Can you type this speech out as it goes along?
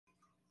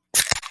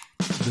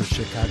The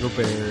Chicago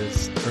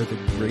Bears are the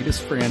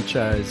greatest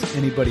franchise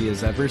anybody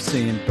has ever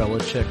seen.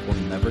 Belichick will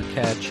never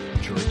catch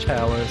George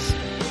Halas.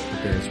 The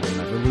Bears will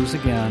never lose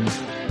again.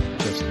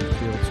 Justin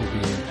Fields will be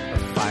a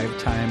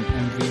 5-time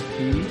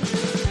MVP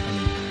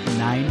and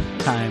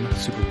 9-time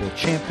Super Bowl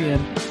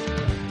champion.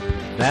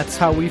 That's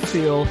how we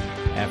feel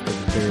after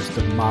the Bears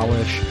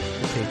demolish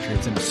the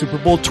Patriots in the Super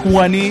Bowl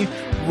 20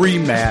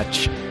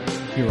 rematch.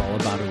 Hear all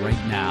about it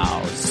right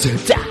now.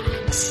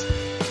 Zerdax!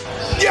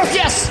 Yes!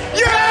 Yes!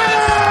 Yes!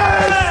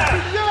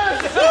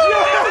 Yes!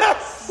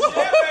 Yes!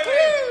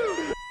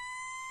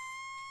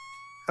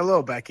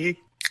 Hello,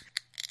 Becky.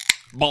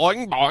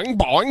 Boing, boing,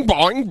 boing,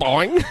 boing,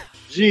 boing.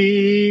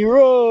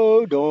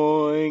 Zero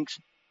doinks.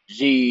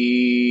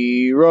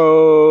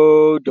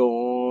 Zero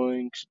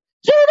doinks.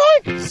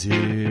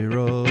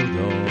 Zero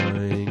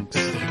doinks.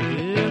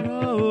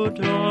 Zero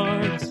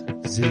doinks.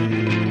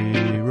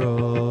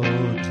 Zero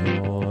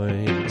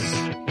doinks.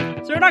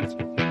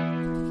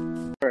 Zero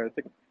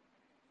doinks.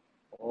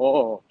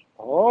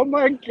 Oh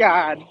my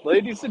God,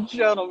 ladies and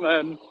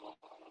gentlemen,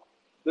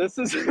 this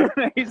is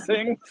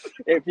amazing.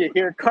 If you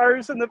hear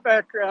cars in the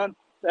background,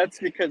 that's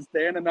because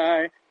Dan and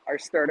I are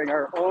starting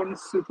our own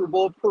Super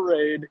Bowl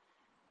parade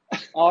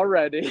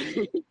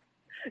already.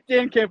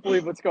 Dan can't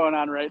believe what's going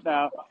on right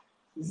now.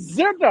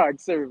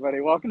 Zerdogs,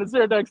 everybody. Welcome to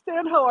Zerdogs.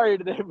 Dan, how are you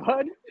today,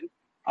 bud?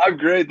 I'm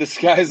great. The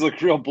skies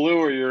look real blue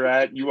where you're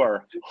at. You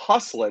are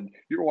hustling.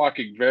 You're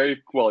walking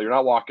very well. You're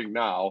not walking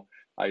now.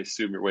 I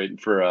assume you're waiting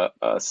for a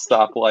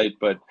stoplight,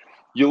 but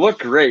you look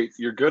great.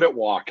 You're good at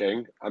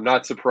walking. I'm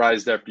not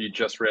surprised after you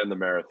just ran the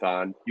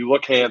marathon. You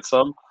look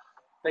handsome.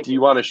 Do you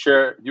want to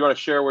share? Do you want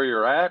to share where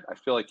you're at? I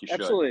feel like you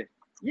should. Absolutely.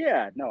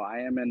 Yeah. No, I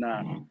am in.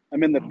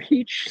 I'm in the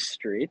Peach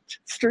Street.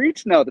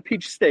 No, the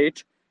Peach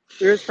State.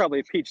 There is probably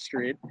a Peach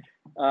Street.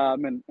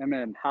 I'm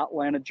in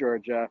Hotlanta,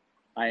 Georgia.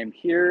 I am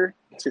here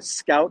to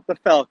scout the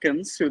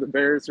Falcons, who the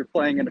Bears are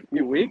playing in a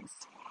few weeks.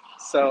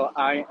 So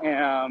I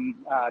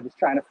am just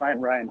trying to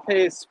find Ryan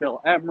Pace,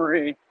 Phil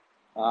Emery,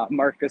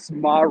 Marcus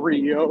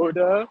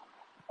Mariota,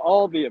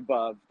 all the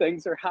above.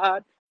 Things are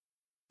hot.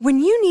 When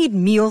you need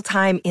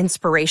mealtime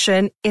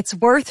inspiration, it's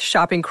worth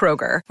shopping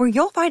Kroger, where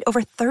you'll find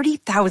over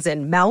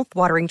 30,000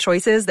 mouth-watering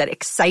choices that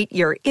excite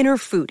your inner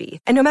foodie.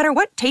 And no matter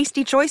what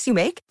tasty choice you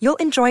make, you'll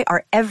enjoy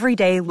our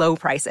everyday low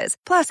prices,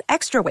 plus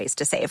extra ways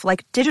to save,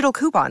 like digital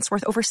coupons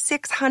worth over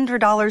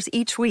 $600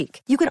 each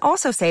week. You can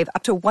also save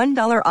up to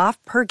 $1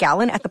 off per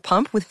gallon at the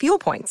pump with fuel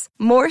points.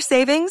 More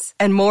savings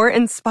and more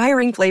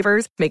inspiring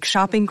flavors make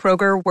shopping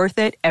Kroger worth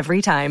it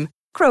every time.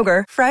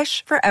 Kroger,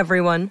 fresh for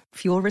everyone.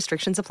 Fuel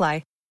restrictions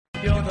apply.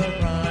 You're the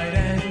pride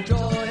and joy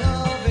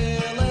of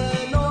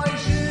Illinois,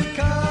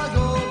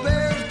 Chicago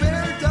Bears,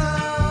 bear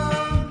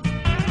down.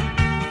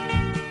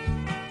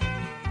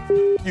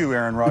 You,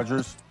 Aaron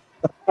Rodgers.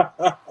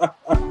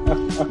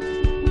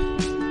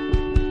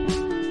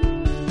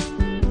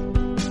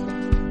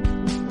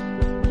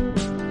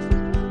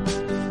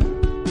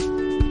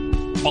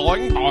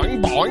 Boing,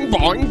 boing, boing,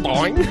 boing,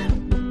 boing.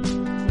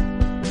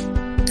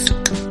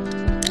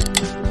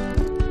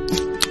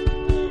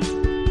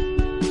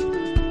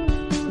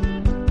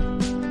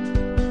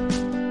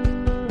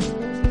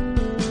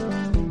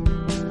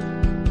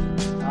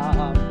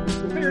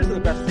 The Bears are the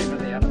best team in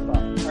the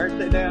NFL, aren't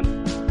they, Dan?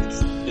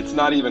 It's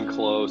not even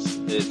close.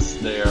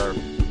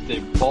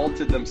 They've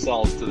vaulted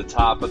themselves to the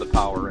top of the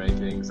power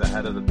rankings,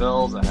 ahead of the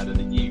Bills, ahead of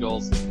the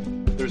Eagles.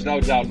 There's no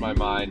doubt in my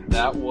mind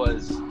that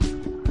was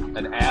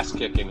an ass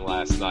kicking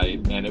last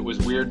night, and it was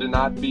weird to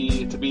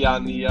be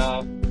on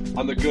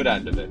the good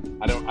end of it.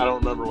 I don't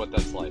remember what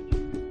that's like.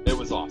 It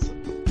was awesome.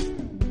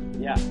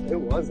 Yeah, it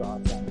was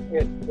awesome.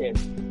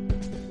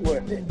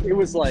 It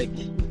was like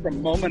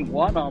from moment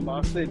one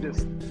almost.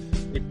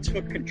 It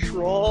took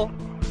control.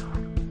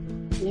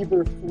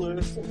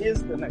 Eberflus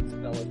is the next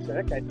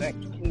Belichick. I think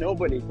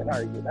nobody can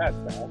argue that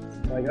fact.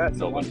 Like that's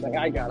the one thing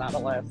I got out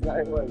of last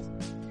night was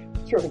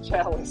George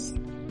Halas.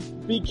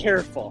 Be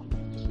careful.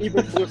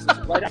 Eberflus is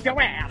right up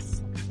your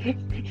ass.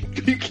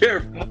 Be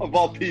careful of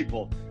all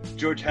people.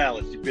 George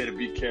Halas, you better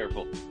be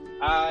careful.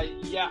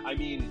 Yeah, I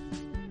mean,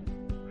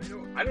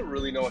 I don't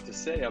really know what to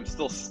say. I'm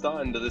still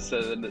stunned to this,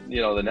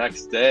 the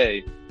next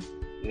day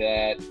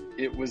that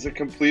it was a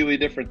completely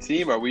different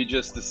team. Are we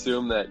just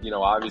assume that,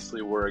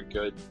 obviously we're a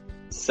good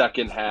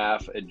second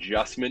half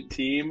adjustment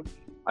team?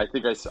 I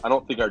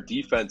don't think our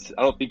defense,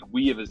 I don't think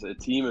we as a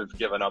team have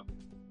given up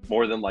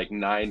more than like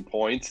 9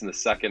 points in the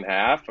second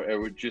half. I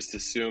would just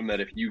assume that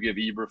if you give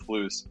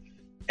Eberflus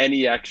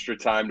any extra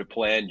time to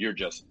plan, you're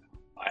just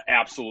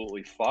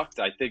absolutely fucked.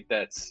 I think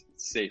that's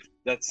safe.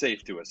 That's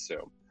safe to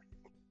assume.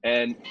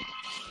 And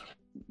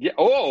yeah,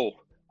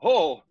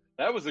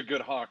 that was a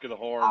good honk of the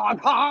horn.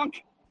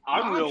 Honk.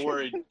 I'm real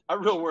worried.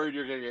 I'm real worried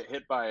you're going to get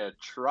hit by a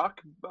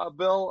truck,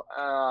 Bill,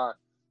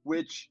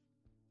 which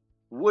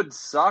would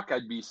suck.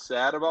 I'd be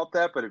sad about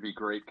that, but it'd be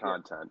great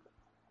content.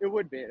 It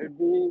would be. It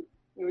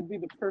would be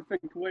the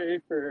perfect way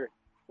for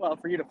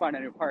you to find a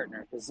new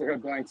partner because Zero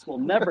Doinks will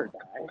never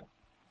die.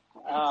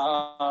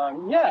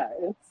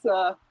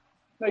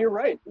 No, you're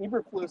right.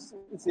 Eberflus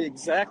is the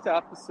exact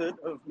opposite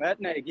of Matt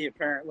Nagy,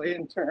 apparently,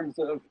 in terms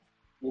of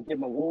you give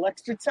him a little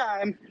extra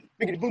time.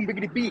 Biggity boom,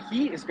 biggity bee.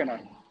 He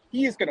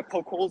is gonna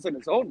poke holes in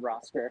his own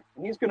roster,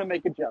 and he's gonna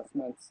make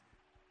adjustments.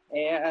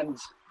 And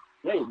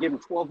yeah, you give him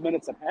 12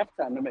 minutes at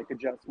halftime to make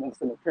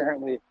adjustments, and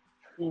apparently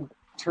he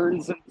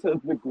turns into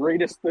the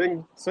greatest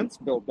thing since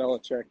Bill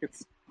Belichick.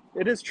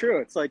 It is true.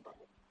 It's like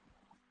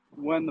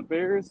when the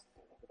Bears,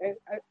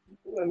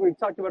 we've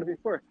talked about it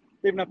before,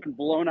 they've not been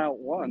blown out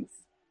once.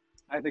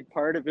 I think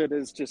part of it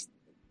is just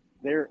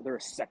they're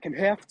a second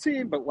half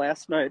team, but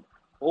last night,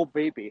 oh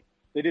baby,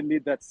 they didn't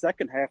need that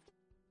second half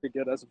to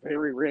get us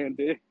very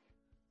randy.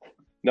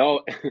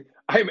 No,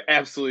 I'm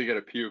absolutely going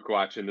to puke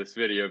watching this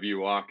video of you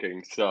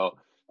walking. So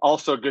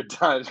also good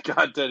time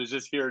content is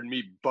just hearing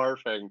me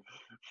barfing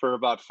for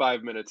about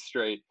 5 minutes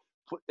straight.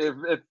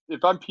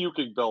 If I'm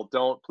puking, Bill,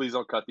 please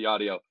don't cut the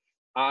audio.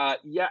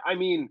 Yeah, I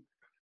mean,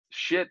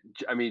 shit.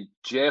 I mean,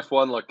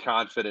 JF1 looked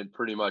confident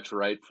pretty much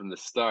right from the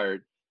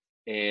start.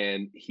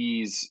 And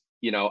he's,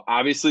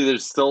 obviously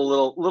there's still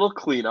a little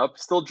cleanup,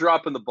 still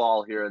dropping the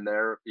ball here and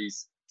there.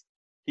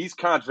 He's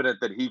confident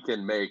that he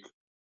can make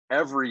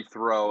every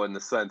throw in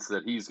the sense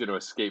that he's going to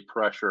escape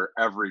pressure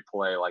every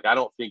play. Like, I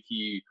don't think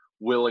he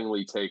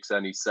willingly takes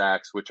any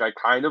sacks, which I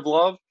kind of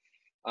love.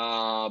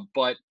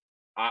 But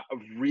I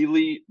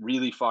really,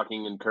 really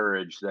fucking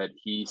encouraged that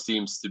he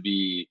seems to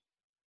be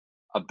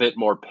a bit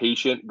more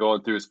patient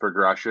going through his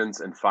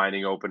progressions and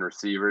finding open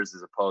receivers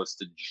as opposed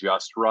to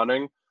just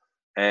running.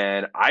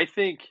 And I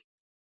think,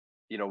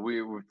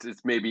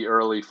 it's maybe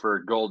early for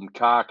Golden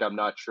Cock. I'm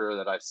not sure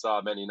that I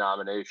saw many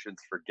nominations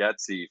for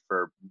Getsy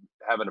for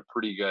having a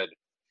pretty good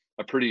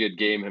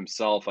game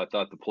himself. I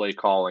thought the play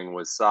calling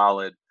was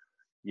solid.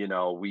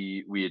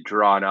 We had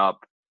drawn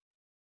up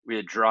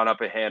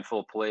a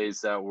handful of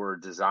plays that were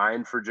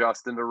designed for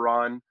Justin to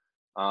run.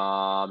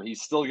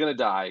 He's still going to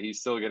die. He's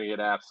still going to get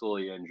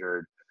absolutely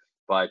injured.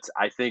 But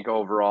I think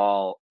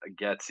overall,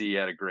 Getsy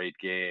had a great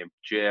game.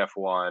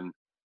 JF1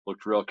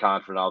 looked real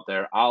confident out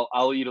there.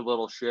 I'll eat a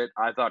little shit.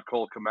 I thought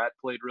Cole Kmet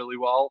played really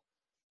well.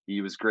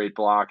 He was great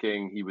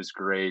blocking. He was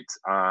great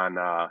on,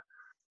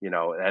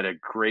 had a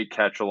great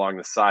catch along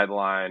the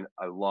sideline.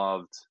 I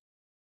loved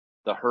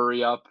the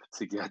hurry up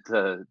to get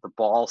the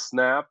ball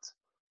snapped.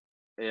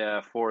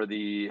 Yeah, for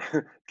the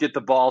get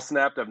the ball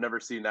snapped. I've never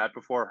seen that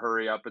before.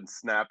 Hurry up and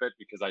snap it,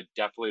 because I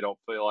definitely don't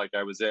feel like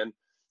I was in.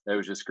 It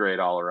was just great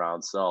all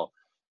around. So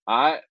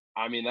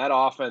I mean, that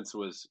offense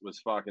was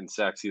fucking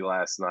sexy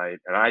last night.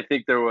 And I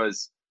think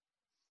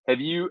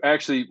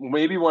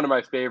maybe one of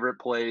my favorite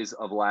plays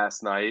of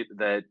last night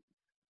that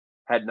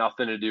had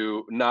nothing to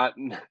do,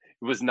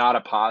 was not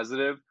a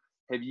positive.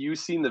 Have you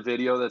seen the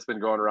video that's been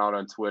going around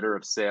on Twitter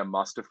of Sam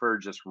Mustipher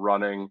just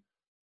running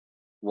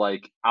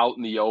like out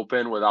in the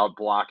open without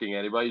blocking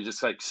anybody? He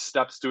just like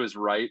steps to his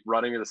right,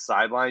 running to the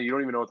sideline. You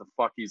don't even know what the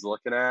fuck he's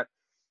looking at,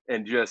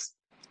 and just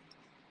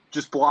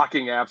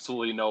blocking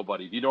absolutely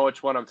nobody. Do you know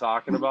which one I'm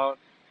talking about?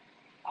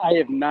 I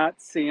have not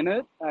seen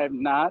it. I have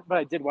not, but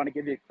I did want to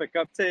give you a quick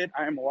update.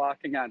 I'm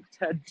walking on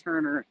Ted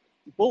Turner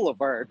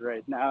Boulevard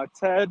right now.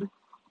 Ted,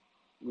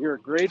 you're a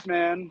great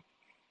man.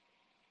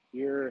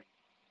 You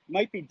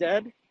might be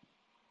dead.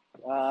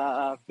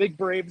 Big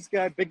Braves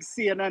guy, big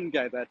CNN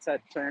guy, that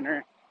Ted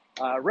Turner.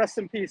 Rest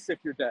in peace if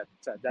you're dead,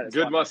 Ted. That is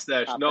good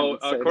mustache. No,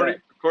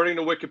 according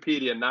to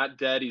Wikipedia, not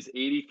dead. He's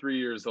 83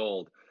 years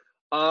old.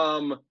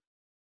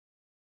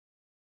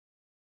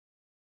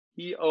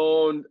 He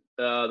owned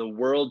the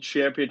World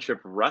Championship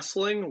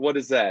Wrestling. What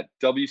is that?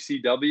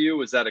 WCW?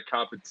 Was that a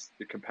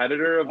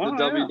competitor of the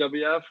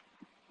WWF?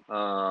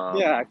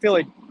 Yeah, I feel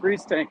like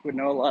Grease Tank would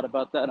know a lot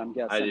about that, I'm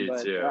guessing. I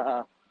do too.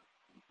 Yeah.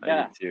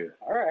 I do too.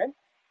 All right.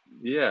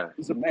 Yeah.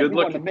 He's a man. Good We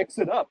want to looking. mix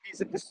it up.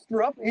 He's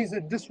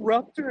a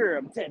disruptor.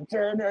 I'm Ted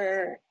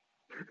Turner.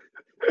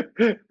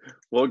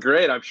 Well,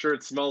 great. I'm sure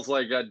it smells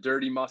like a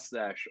dirty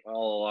mustache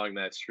all along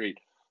that street.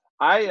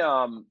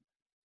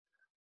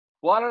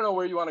 Well, I don't know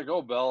where you want to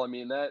go, Bill. I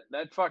mean, that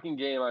fucking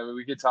game, I mean,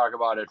 we could talk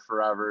about it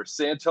forever.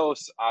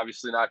 Santos,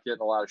 obviously not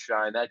getting a lot of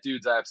shine. That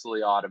dude's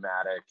absolutely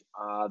automatic.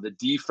 The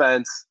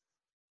defense,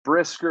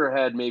 Brisker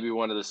had maybe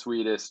one of the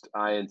sweetest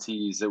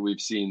INTs that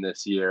we've seen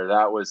this year.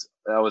 That was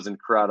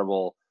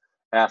incredible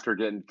after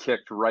getting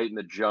kicked right in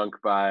the junk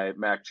by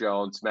Mac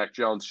Jones. Mac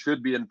Jones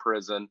should be in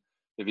prison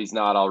if he's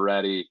not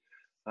already.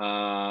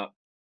 What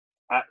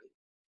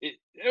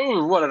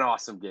an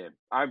awesome game.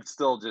 I'm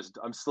still just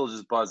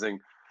buzzing.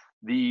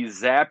 The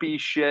Zappy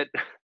shit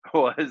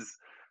was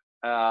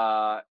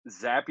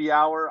Zappy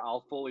Hour.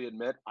 I'll fully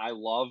admit, I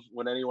love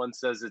when anyone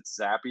says it's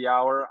Zappy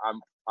Hour.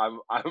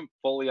 I'm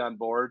fully on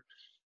board.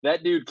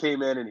 That dude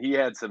came in and he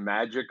had some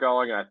magic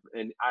going. I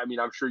mean,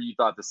 I'm sure you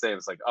thought the same.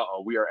 It's like,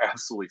 we are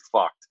absolutely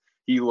fucked.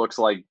 He looks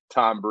like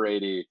Tom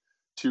Brady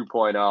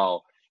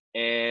 2.0.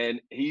 And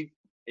he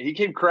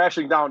came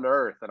crashing down to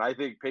earth. And I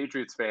think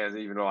Patriots fans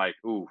even are like,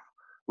 ooh,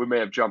 we may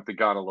have jumped the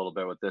gun a little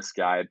bit with this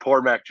guy. And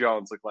poor Mac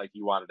Jones looked like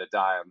he wanted to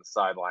die on the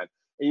sideline.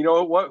 And you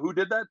know what? Who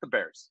did that? The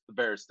Bears. The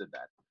Bears did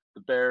that.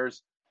 The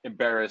Bears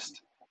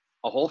embarrassed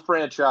a whole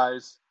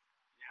franchise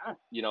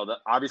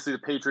obviously the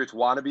Patriots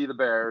want to be the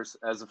Bears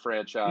as a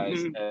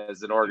franchise,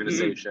 as an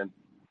organization,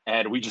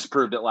 and we just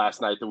proved it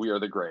last night that we are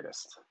the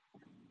greatest.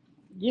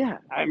 Yeah,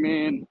 I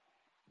mean,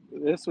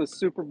 this was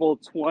Super Bowl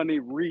 20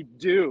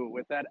 redo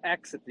with that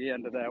X at the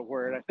end of that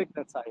word. I think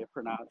that's how you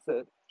pronounce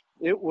it.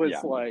 It was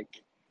like,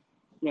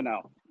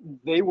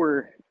 they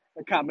were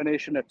a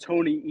combination of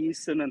Tony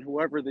Eason and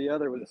whoever the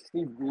other was.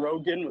 Steve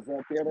Rogan, was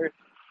that the other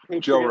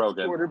Patriots Joe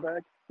Rogan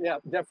quarterback? Yeah,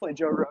 definitely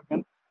Joe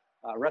Rogan.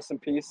 Rest in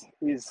peace.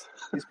 He's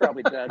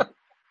probably dead.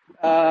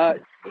 The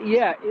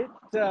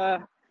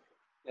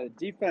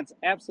defense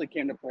absolutely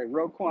came to play.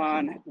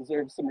 Roquan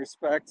deserves some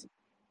respect.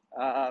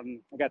 I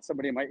got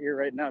somebody in my ear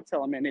right now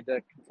telling me I need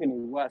to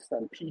continue west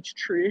on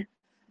Peachtree,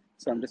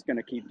 so I'm just going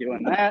to keep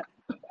doing that.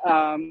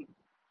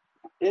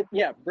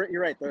 Britt,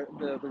 you're right.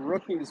 The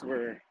rookies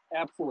were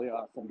absolutely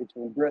awesome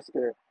between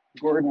Brisker,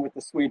 Gordon with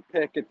the sweet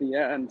pick at the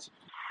end.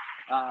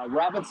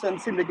 Robinson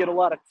seemed to get a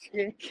lot of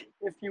tick,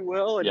 if you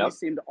will, and he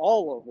seemed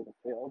all over the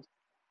field.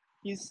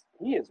 He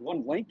is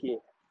one lanky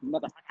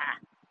motherfucker.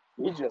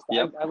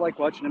 I like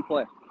watching him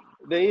play.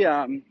 They,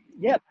 I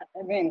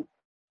mean,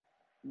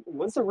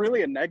 was there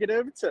really a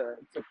negative to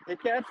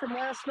pick at from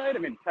last night? I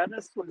mean,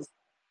 Pettis was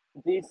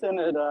decent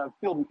at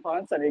fielding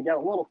punts. I mean, he got a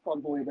little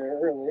fumbly there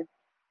early.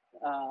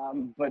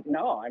 But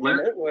no, I mean,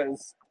 it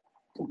was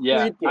a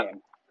complete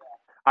game.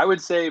 I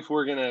would say if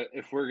we're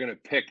gonna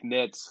pick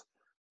nits,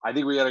 I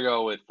think we got to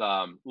go with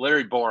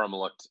Larry Borum.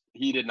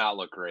 He did not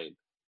look great,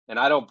 and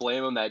I don't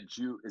blame him.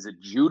 Is it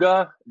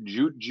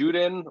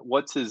Juden?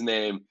 What's his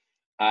name?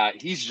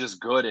 He's just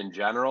good in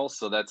general,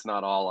 so that's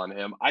not all on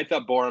him. I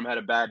thought Borum had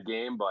a bad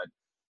game, but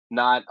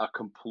not a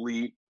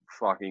complete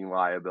fucking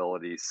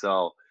liability.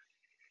 So,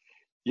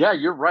 yeah,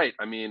 you're right.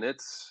 I mean,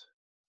 it's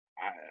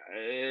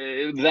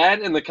that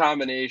and the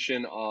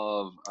combination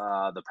of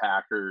the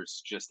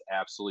Packers just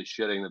absolutely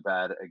shitting the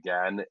bed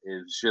again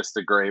is just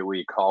a great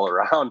week all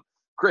around.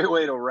 Great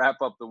way to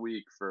wrap up the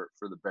week for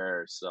the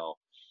Bears. So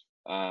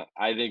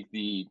I think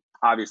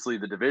obviously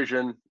the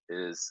division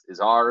is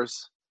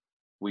ours.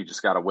 We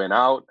just got to win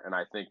out, and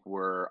I think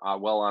we're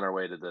well on our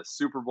way to the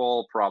Super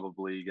Bowl.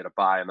 Probably get a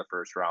bye in the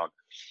first round.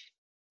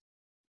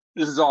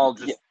 This is all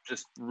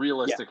just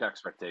realistic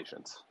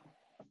expectations.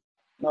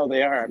 No,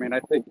 they are. I mean,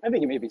 I think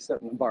you may be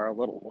setting the bar a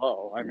little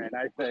low. I mean,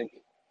 I think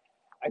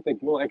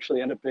we'll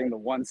actually end up being the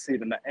 1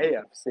 seed in the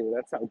AFC.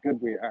 That's how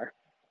good we are.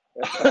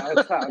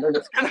 That's how they're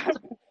just gonna.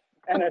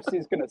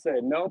 NFC's gonna say,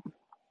 nope.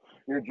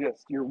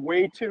 You're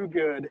way too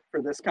good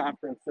for this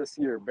conference this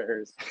year,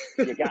 Bears.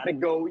 You gotta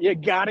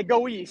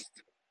go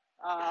east.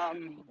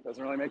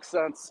 Doesn't really make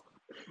sense.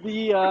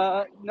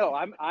 I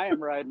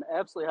am riding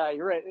absolutely high.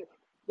 You're right.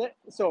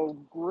 So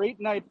great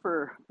night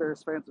for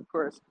Bears fans, of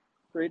course.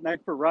 Great night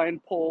for Ryan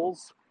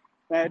Poles,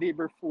 Matt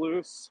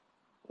Eberflus.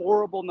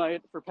 Horrible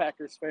night for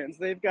Packers fans.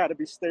 They've got to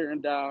be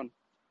staring down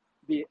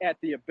at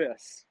the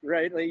abyss,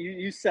 right? Like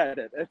you said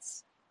it.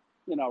 It's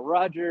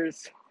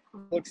Rodgers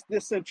looks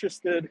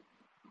disinterested,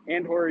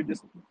 and Horry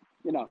just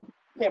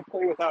can't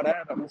play without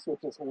Adams,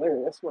 which is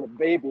hilarious. What a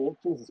baby!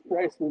 Jesus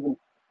Christ, we've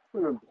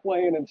been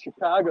playing in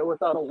Chicago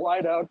without a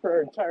wideout for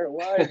our entire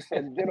lives.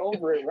 So get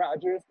over it,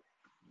 Rodgers.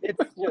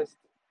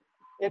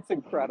 It's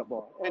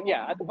incredible. And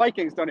the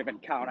Vikings don't even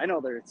count. I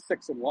know they're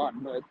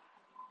 6-1, but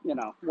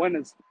when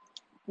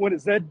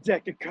is that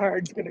deck of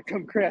cards gonna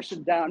come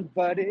crashing down,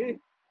 buddy?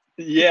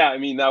 Yeah, I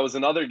mean, that was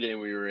another game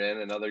we were in,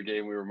 another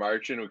game we were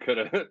marching. We could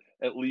have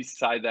at least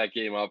tied that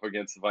game up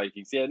against the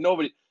Vikings. Yeah,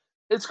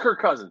 it's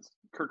Kirk Cousins.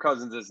 Kirk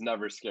Cousins is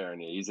never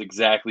scaring you. He's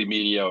exactly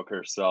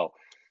mediocre. So,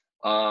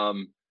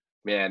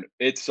 man,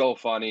 it's so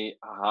funny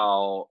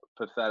how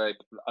pathetic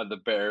the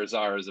Bears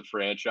are as a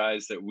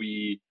franchise that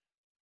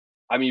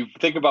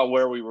think about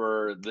where we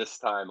were this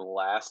time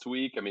last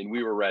week. I mean,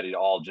 we were ready to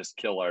all just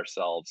kill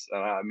ourselves.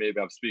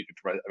 Maybe I'm speaking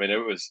for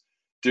it was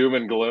doom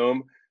and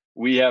gloom.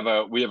 We have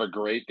a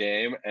great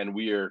game, and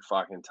we are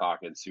fucking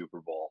talking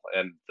Super Bowl.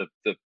 And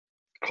the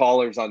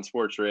callers on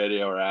sports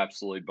radio are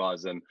absolutely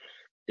buzzing.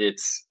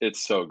 It's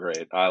so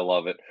great. I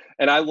love it,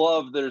 and I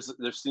love there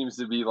seems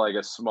to be like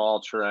a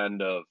small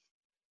trend of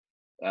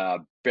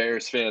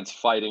Bears fans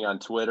fighting on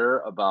Twitter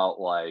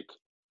about like,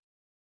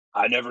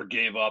 I never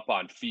gave up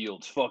on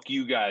Fields. Fuck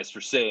you guys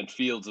for saying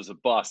Fields is a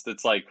bust.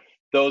 It's like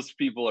those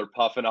people are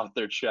puffing out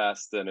their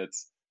chest, and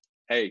it's,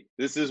 hey,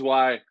 this is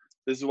why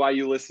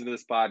you listen to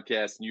this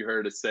podcast and you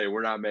heard us say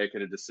we're not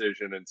making a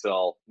decision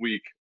until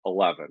week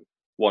 11,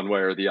 one way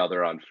or the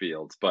other on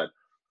Fields. But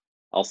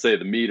I'll say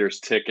the meter's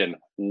ticking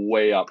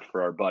way up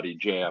for our buddy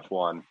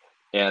JF1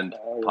 and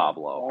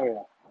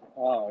Pablo.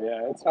 Oh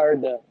yeah. It's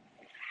hard to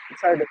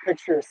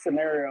picture a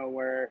scenario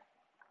where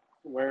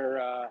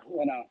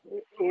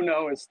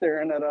Uno is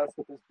staring at us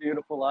with his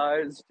beautiful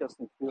eyes,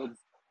 Justin Fields'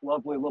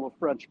 lovely little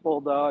French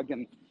bulldog,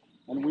 and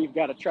we've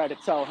got to try to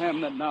tell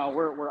him that no,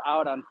 we're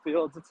out on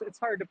Fields. It's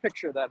hard to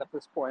picture that at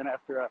this point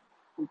after an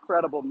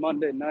incredible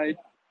Monday night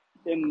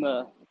in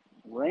the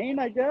rain,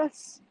 I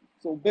guess.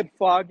 So a bit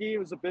foggy. It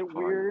was a bit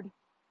weird.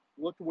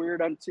 Looked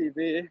weird on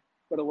TV,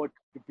 but it looked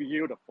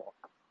beautiful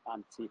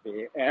on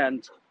TV.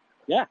 And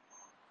yeah,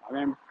 I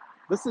mean,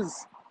 this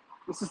is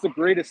this is the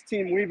greatest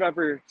team we've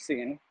ever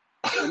seen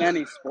in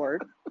any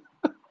sport.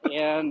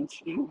 And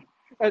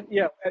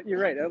yeah,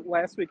 you're right.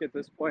 Last week at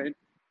this point,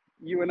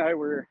 you and I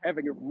were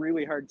having a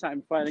really hard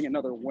time finding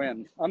another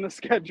win on the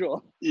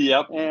schedule,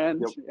 Yep.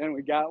 and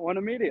we got one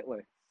immediately.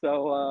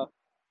 So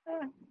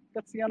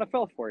that's the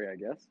NFL for you, I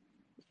guess.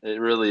 It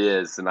really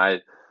is,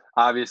 and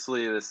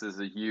obviously this is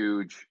a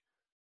huge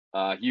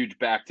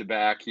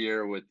back-to-back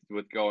here with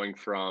going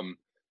from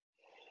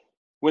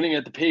winning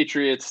at the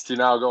Patriots to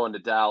now going to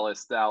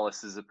Dallas.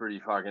 Dallas is a pretty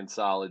fucking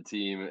solid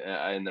team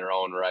in their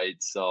own right.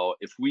 So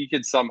if we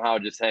could somehow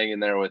just hang in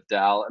there with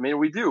Dallas, I mean,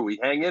 we do. We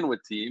hang in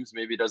with teams.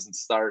 Maybe it doesn't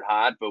start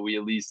hot, but we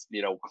at least,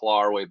 claw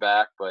our way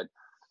back. But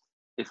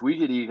if we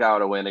could eke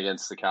out a win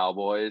against the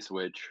Cowboys,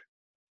 which,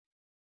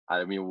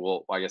 I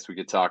mean, I guess we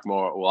could talk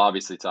more. We'll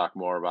obviously talk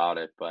more about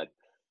it. But,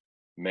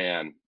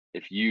 man,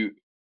 if you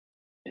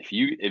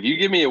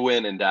give me a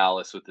win in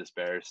Dallas with this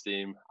Bears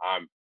team,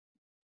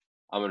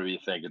 I'm going to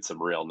be thinking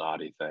some real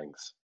naughty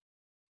things.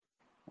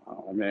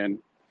 Oh man,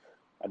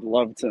 I'd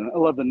love to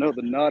know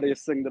the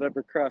naughtiest thing that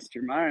ever crossed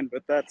your mind,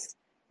 but that's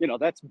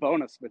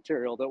bonus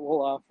material that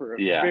we'll offer a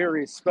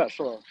very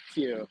special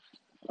few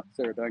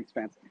Zero Doinks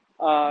fans.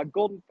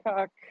 Golden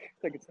Cock,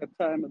 I think it's that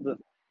time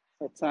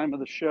of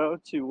the show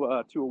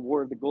to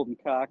award the Golden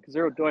Cock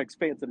Zero Doinks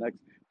Fantinex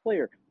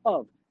Player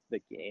of the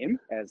Game,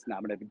 as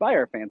nominated by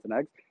our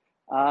Fantinex.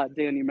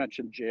 Dan, you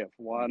mentioned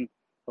JF1.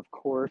 Of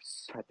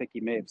course, I think he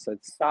may have said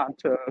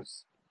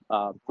Santos,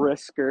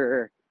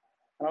 Brisker.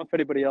 I don't know if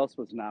anybody else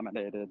was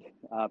nominated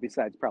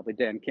besides probably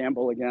Dan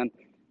Campbell again.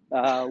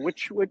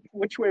 Which way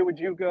would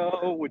you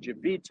go? Would you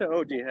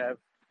veto? Do you have?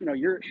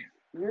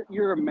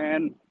 You're a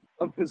man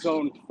of his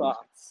own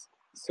thoughts.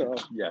 So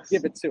yes,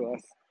 give it to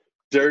us.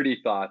 Dirty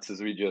thoughts,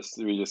 as we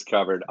just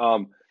covered.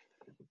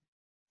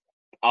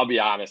 I'll be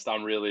honest,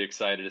 I'm really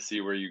excited to see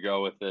where you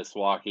go with this,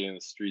 walking in the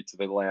streets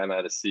of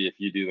Atlanta to see if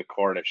you do the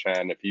Cornish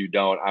hen. If you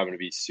don't, I'm going to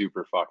be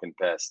super fucking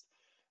pissed.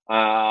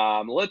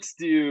 Let's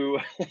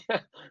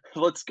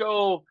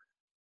go.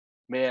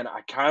 Man, I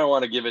kind of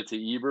want to give it to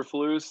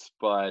Eberflus,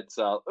 but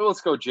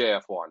let's go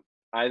JF1.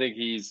 I think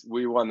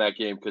we won that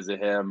game because of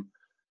him.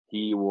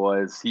 He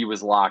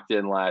was locked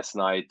in last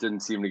night, didn't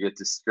seem to get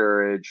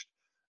discouraged.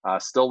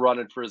 Still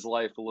running for his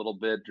life a little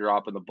bit,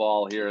 dropping the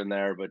ball here and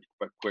there, but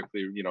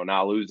quickly,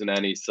 not losing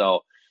any. So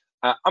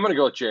I'm going to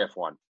go with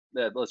JF1.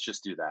 Let's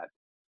just do that.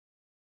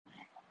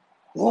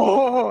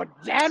 Whoa,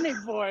 Danny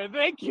boy,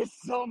 thank you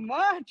so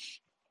much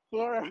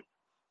for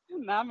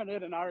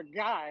nominating our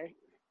guy,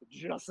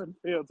 Justin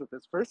Fields, with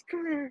his first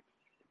career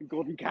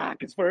Golden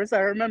Cock. As far as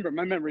I remember,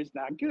 my memory's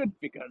not good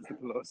because the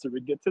closer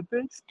we get to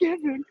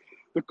Thanksgiving,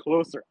 the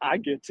closer I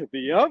get to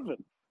the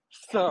oven.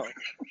 So,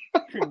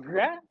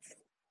 congrats.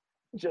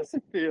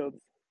 Justin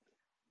Fields,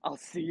 I'll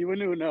see you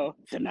in Uno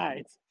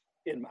tonight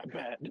in my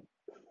bed.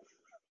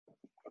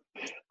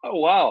 Oh,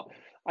 wow.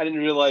 I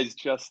didn't realize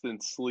Justin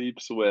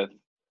sleeps with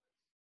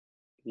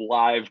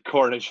live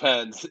Cornish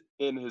hens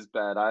in his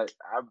bed. I'm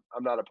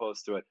not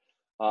opposed to it.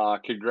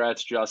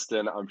 Congrats,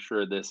 Justin. I'm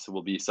sure this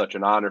will be such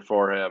an honor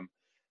for him.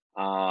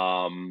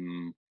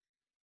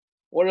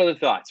 What other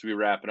thoughts? We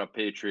wrapping up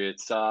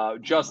Patriots.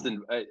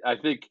 Justin, I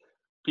think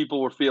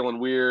people were feeling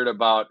weird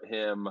about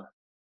him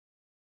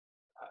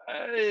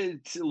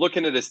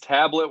looking at his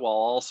tablet while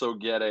also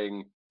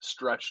getting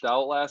stretched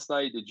out last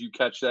night. Did you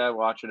catch that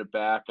watching it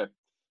back?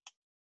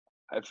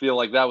 I feel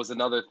like that was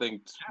another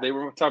thing they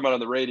were talking about on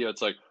the radio.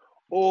 It's like,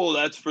 oh,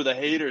 that's for the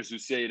haters who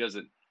say he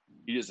doesn't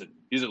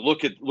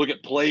look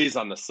at plays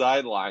on the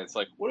sideline. It's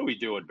like, what are we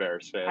doing,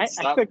 Bears fans?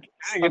 I think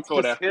it's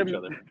going just after him. each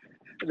other.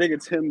 I think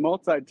it's him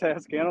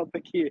multitasking. I don't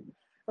think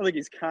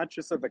he's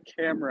conscious of a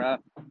camera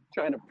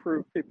trying to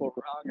prove people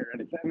wrong or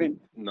anything. I mean,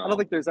 No. I don't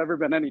think there's ever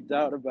been any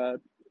doubt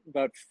about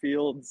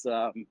Fields'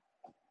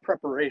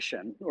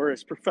 preparation or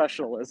his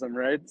professionalism,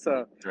 right?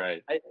 So,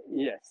 Right.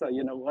 So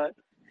you know what?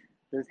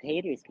 Those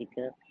haters can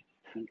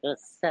go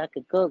suck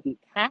a golden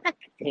cock,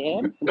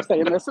 Dan. I'm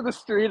saying this in the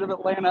street of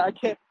Atlanta. I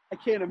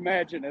can't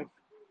imagine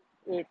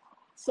if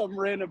some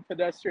random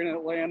pedestrian in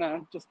Atlanta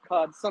just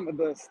caught some of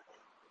this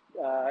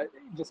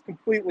just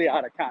completely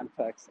out of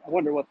context. I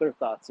wonder what their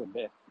thoughts would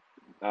be.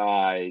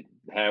 I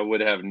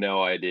would have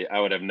no idea. I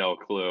would have no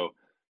clue.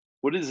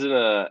 What is it?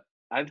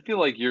 I feel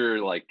like your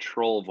like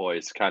troll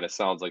voice kind of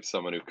sounds like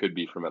someone who could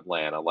be from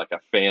Atlanta, like a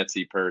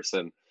fancy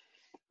person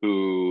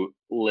who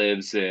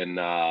lives in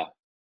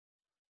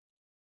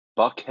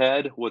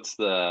Buckhead. What's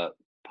the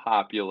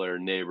popular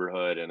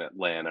neighborhood in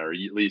Atlanta, or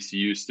at least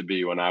used to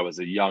be when I was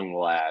a young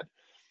lad?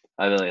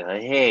 I'd be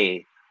like,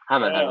 hey,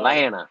 I'm in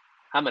Atlanta.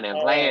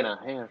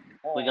 Hey,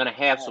 we're going to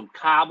have some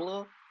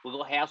cobbler. We're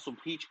going to have some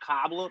peach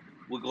cobbler.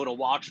 We're going to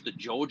watch the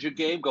Georgia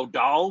game. Go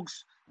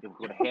Dogs. And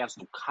we're going to have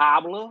some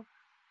cobbler.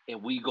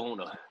 And we're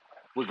gonna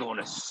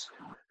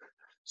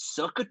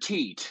suck a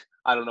teat.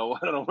 I don't know.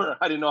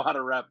 I didn't know how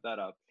to wrap that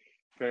up.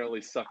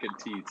 Apparently, sucking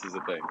teats is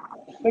a thing.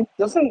 I think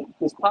does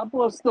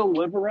Pablo still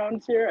live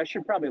around here? I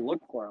should probably look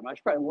for him. I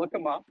should probably look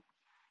him up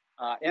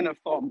in a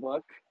phone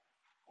book.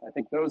 I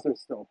think those are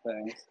still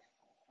things.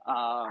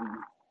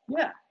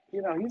 Yeah,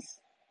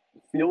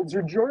 Fields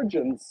are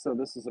Georgians, so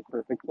this is a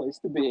perfect place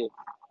to be.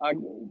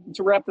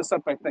 To wrap this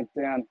up, I think,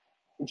 Dan,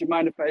 would you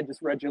mind if I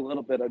just read you a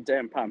little bit of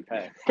Dan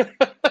Pompei?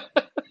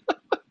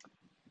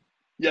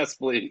 Yes,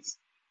 please.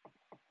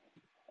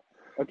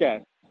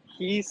 Okay.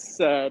 He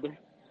said,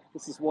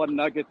 this is one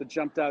nugget that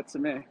jumped out to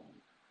me.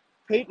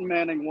 Peyton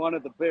Manning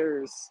wanted the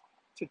Bears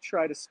to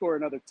try to score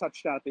another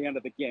touchdown at the end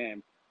of the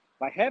game.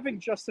 By having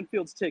Justin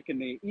Fields take a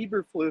knee,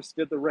 Eberflus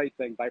did the right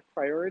thing by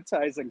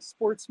prioritizing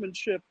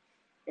sportsmanship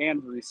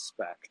and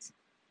respect.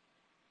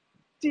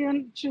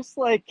 Dan, just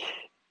like,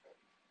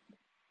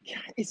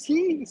 is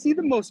he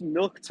the most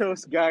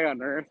milquetoast guy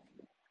on earth?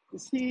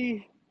 Is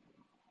he?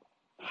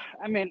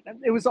 I mean,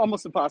 it was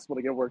almost impossible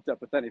to get worked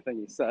up with anything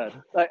he said.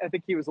 I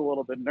think he was a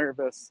little bit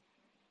nervous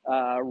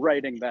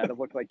writing that. It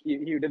looked like he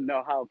didn't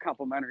know how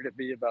complimentary to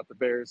be about the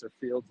Bears or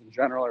Fields in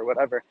general or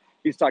whatever.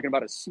 He's talking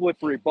about his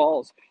slippery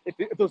balls. If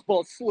those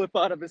balls slip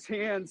out of his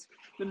hands,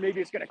 then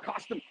maybe it's going to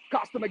cost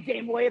him a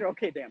game later.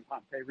 Okay, Dan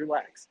Pompei,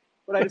 relax.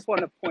 But I just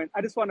want to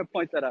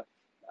point that out.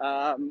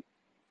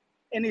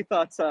 Any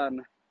thoughts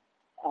on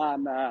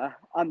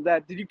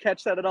that? Did you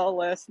catch that at all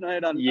last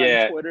night on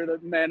Twitter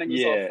that Manning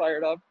was all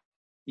fired up?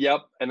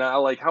 Yep, and I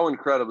like how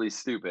incredibly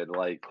stupid.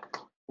 Like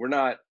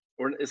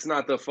it's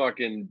not the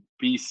fucking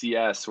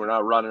BCS. We're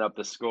not running up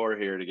the score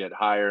here to get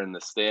higher in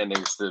the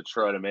standings to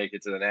try to make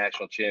it to the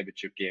national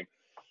championship game.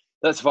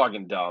 That's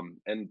fucking dumb.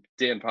 And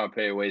Dan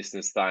Pompei wasting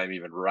his time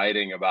even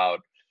writing about,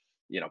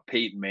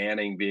 Peyton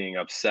Manning being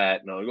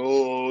upset and like,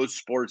 oh,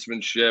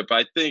 sportsmanship.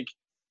 I think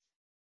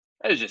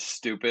that is just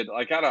stupid.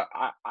 Like, I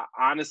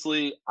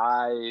honestly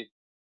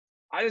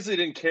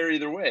didn't care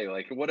either way.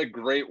 Like, what a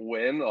great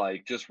win.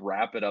 Like, just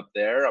wrap it up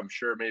there. I'm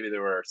sure maybe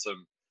there were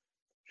some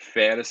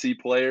fantasy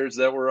players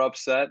that were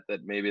upset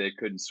that maybe they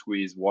couldn't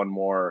squeeze one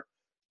more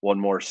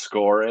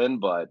score in.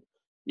 But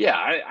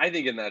yeah, I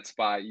think in that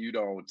spot, you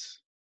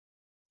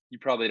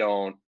probably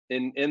don't.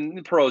 In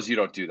the pros, you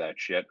don't do that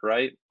shit,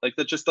 right? Like,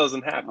 that just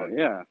doesn't happen. Oh,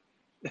 yeah.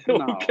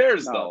 Who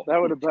cares, though?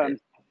 That would have been,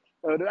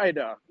 I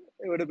know.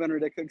 It would have been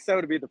ridiculous. That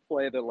would be the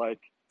play that, like,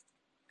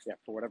 yeah,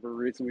 for whatever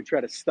reason, we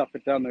try to stuff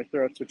it down their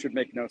throats, which would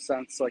make no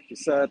sense. Like you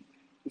said,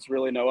 there's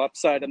really no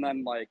upside. And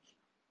then, like,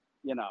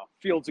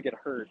 Fields would get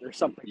hurt or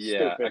something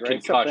stupid, a right?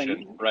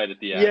 concussion right at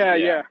the end.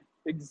 Yeah.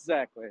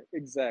 Exactly.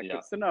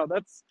 Yeah. So, no,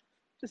 that's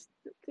just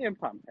Dan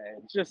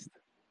Pompei. Just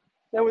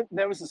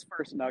that was his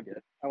first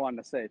nugget, I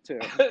wanted to say, too.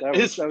 That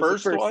was the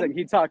first thing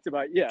he talked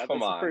about. Yeah, that's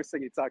the first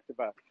thing he talked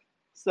about.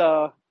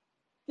 So,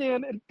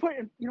 Dan,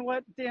 you know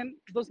what, Dan?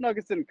 Those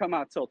nuggets didn't come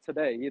out till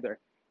today either.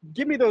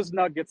 Give me those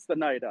nuggets the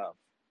night of.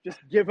 Just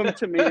give them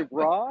to me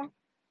raw.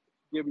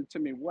 Give them to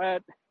me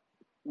wet.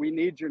 We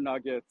need your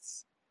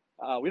nuggets.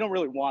 We don't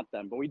really want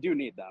them, but we do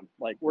need them.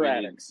 Like, we're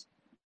addicts.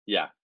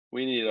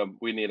 We need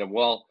them.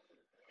 Well,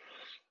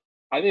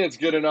 I think it's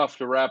good enough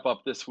to wrap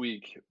up this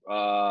week.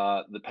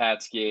 The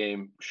Pats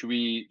game. Should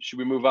we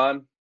move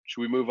on?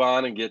 Should we move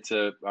on and get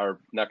to our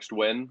next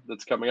win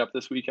that's coming up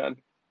this weekend?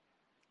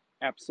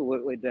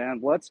 Absolutely, Dan.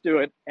 Let's do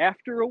it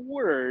after a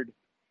word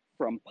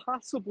from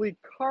possibly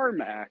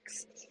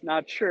CarMax.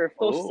 Not sure if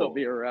they'll still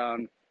be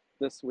around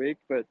this week,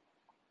 but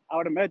I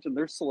would imagine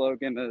their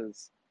slogan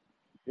is,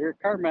 here at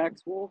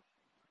CarMax, we'll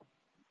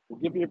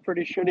give you a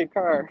pretty shitty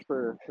car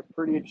for a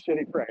pretty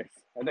shitty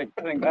price. I think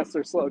that's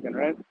their slogan,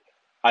 right?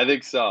 I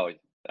think so.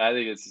 I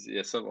think it's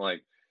something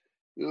like,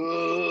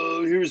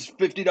 oh, here's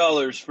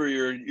 $50 for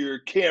your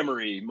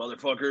Camry,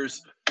 motherfuckers.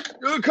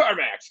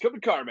 CarMax, come to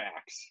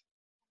CarMax.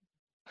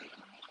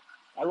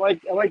 I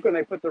like when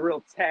they put the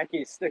real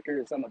tacky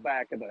stickers on the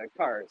back of the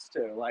cars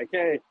too. Like,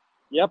 hey,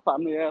 yep,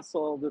 I'm the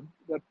asshole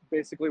that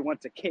basically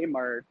went to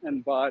Kmart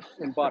and bought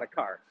a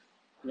car.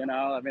 I mean,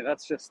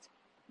 that's just.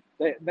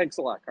 Thanks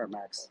a lot,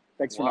 CarMax.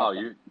 Thanks for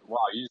you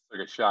just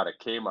took a shot at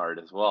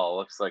Kmart as well.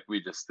 Looks like we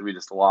just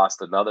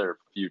lost another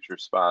future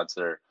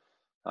sponsor.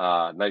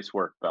 Nice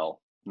work,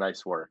 Bell.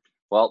 Nice work.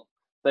 Well,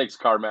 thanks,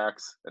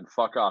 CarMax, and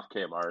fuck off,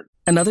 Kmart.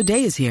 Another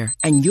day is here,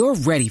 and you're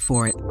ready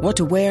for it. What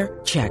to wear?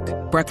 Check.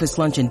 Breakfast,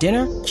 lunch, and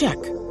dinner?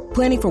 Check.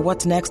 Planning for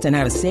what's next and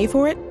how to save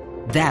for it?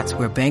 That's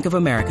where Bank of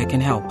America can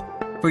help.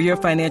 For your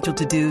financial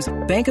to-dos,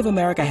 Bank of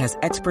America has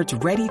experts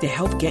ready to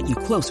help get you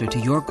closer to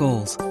your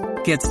goals.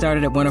 Get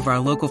started at one of our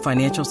local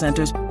financial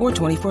centers or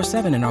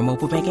 24/7 in our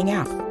mobile banking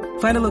app.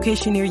 Find a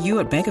location near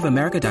you at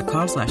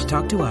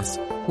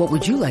bankofamerica.com/talktous. What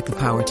would you like the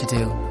power to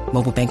do?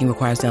 Mobile banking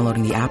requires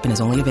downloading the app and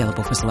is only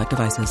available for select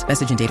devices.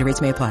 Message and data rates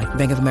may apply.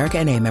 Bank of America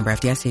N.A., member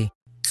FDIC.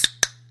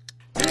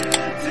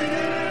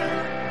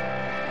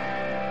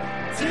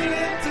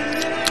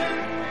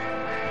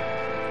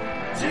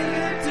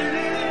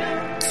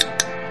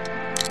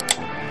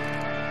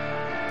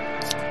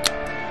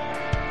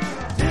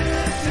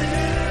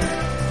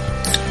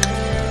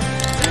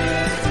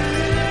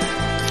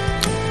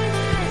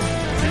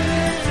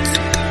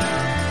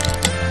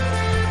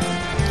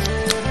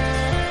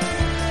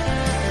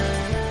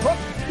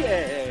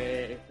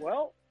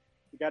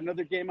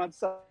 Another game on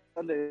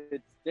Sunday.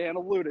 Dan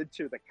alluded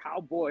to the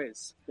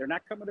Cowboys. They're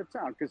not coming to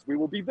town because we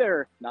will be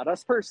there. Not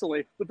us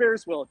personally. The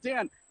Bears will.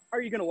 Dan, how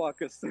are you going to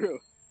walk us through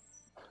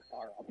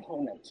our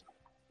opponent,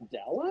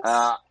 Dallas?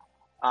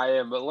 I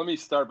am, but let me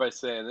start by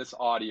saying this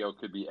audio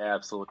could be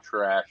absolute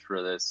trash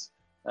for this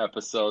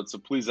episode, so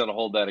please don't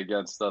hold that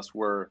against us.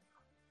 We're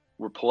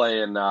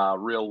playing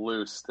real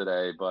loose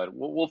today, but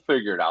we'll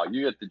figure it out.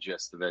 You get the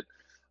gist of it.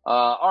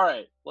 All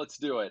right, let's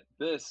do it.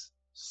 This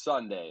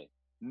Sunday,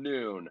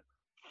 noon,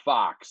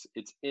 Fox.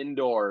 It's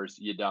indoors,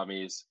 you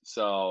dummies,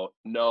 so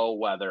no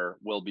weather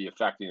will be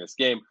affecting this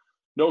game.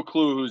 No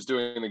clue who's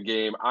doing the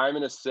game. I'm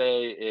going to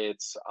say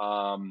it's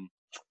Ian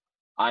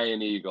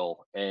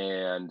Eagle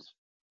and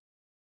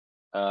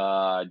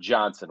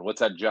Johnson. What's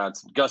that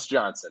Johnson? Gus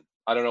Johnson.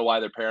 I don't know why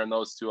they're pairing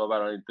those two up. I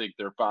don't even think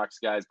they're Fox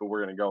guys, but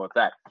we're going to go with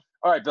that.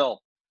 All right,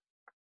 Bill.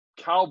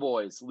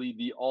 Cowboys lead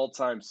the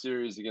all-time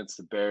series against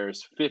the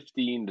Bears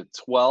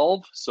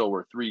 15-12. So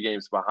we're 3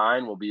 games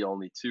behind. We'll be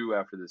only 2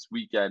 after this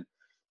weekend.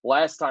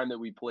 Last time that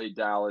we played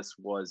Dallas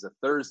was a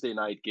Thursday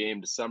night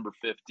game, December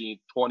 15th,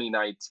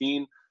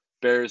 2019.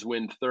 Bears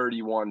win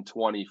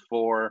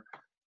 31-24.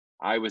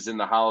 I was in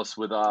the house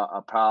with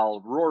a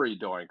pal, Rory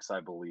Doinks, I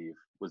believe,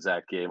 was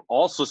that game.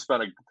 Also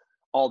spent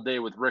all day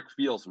with Rick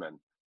Fieldsman,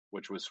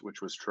 which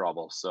was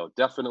trouble. So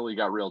definitely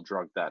got real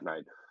drunk that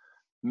night.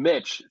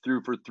 Mitch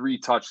threw for 3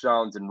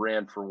 touchdowns and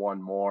ran for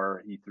 1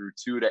 more. He threw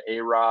 2 to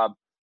A-Rob,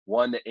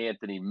 1 to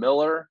Anthony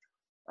Miller.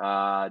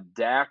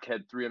 Dak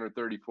had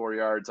 334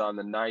 yards on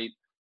the night,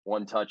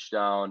 1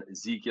 touchdown.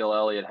 Ezekiel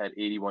Elliott had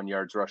 81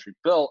 yards rushing.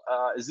 Bill,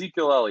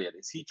 Ezekiel Elliott,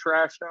 is he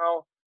trash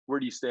now? Where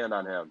do you stand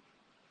on him?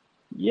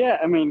 Yeah,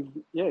 I mean,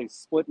 he's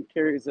splitting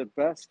carries at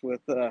best with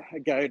a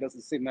guy who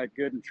doesn't seem that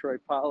good in Troy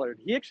Pollard.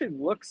 He actually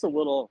looks a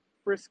little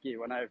frisky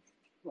when I've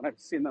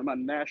seen them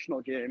on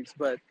national games,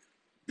 but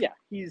yeah,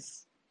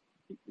 he's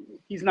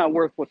not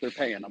worth what they're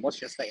paying him. Let's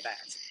just say that.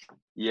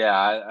 Yeah,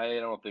 I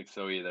don't think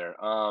so either.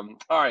 All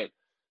right.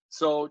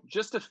 So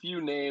just a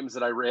few names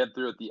that I ran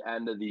through at the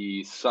end of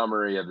the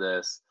summary of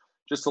this.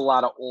 Just a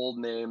lot of old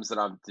names that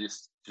I'm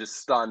just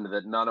stunned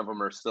that none of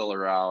them are still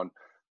around.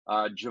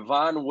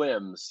 Javon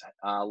Wims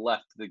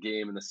left the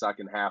game in the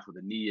second half with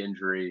a knee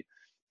injury.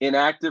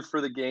 Inactive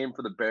for the game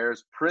for the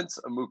Bears, Prince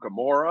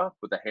Amukamara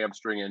with a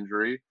hamstring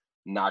injury.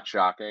 Not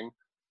shocking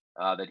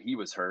that he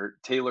was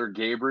hurt. Taylor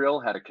Gabriel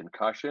had a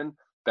concussion.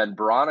 Ben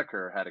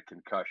Broniker had a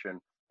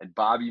concussion. And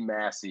Bobby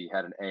Massey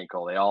had an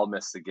ankle. They all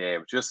missed the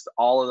game. Just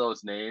all of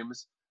those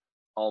names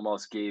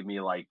almost gave me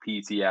like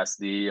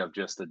PTSD of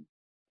just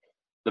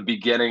the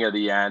beginning of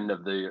the end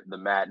of the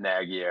Matt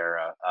Nagy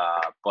era.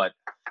 But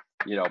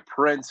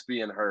Prince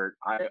being hurt,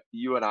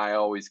 you and I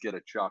always get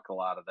a chuckle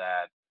out of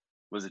that.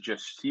 Was it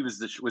just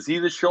was he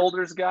the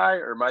shoulders guy,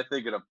 or am I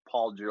thinking of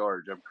Paul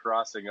George? I'm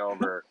crossing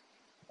over.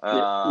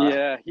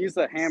 Yeah, he's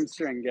a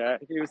hamstring guy.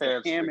 He was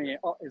a hammy.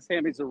 His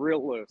hammies are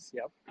real loose.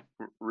 Yep.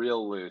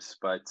 Real loose.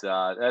 But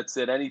that's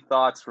it. Any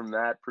thoughts from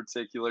that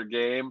particular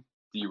game?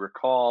 Do you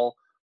recall?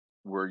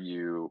 Were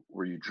you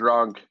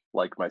drunk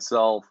like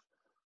myself?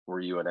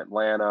 Were you in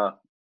Atlanta?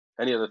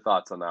 Any other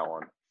thoughts on that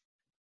one?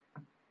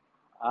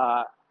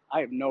 I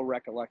have no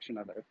recollection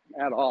of it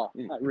at all.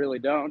 I really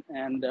don't.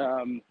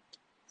 And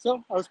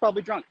so I was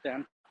probably drunk,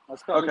 Dan. I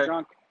was probably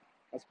drunk.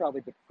 I was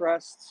probably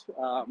depressed.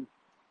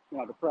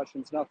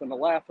 Depression's nothing to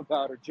laugh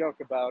about or joke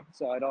about.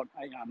 So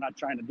I'm not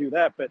trying to do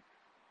that. But,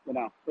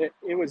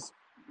 it was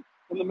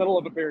in the middle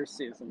of a Bears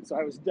season. So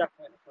I was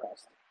definitely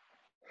depressed.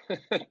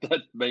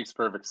 That makes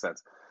perfect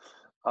sense.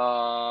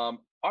 All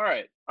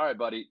right,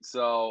 buddy.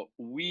 So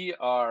we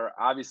are,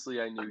 obviously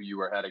I knew you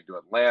were heading to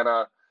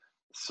Atlanta.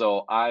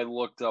 So I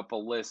looked up a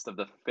list of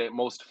the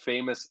most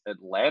famous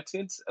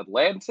Atlantans.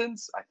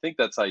 I think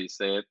that's how you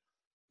say it.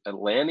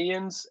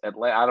 Atlanteans? I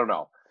don't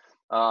know.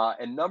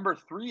 And number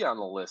 3 on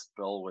the list,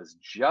 Bill, was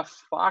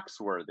Jeff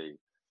Foxworthy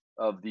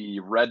of the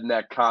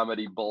redneck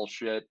comedy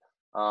bullshit.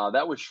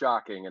 That was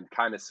shocking and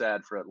kind of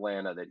sad for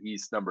Atlanta that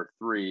he's number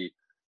 3.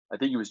 I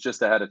think he was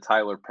just ahead of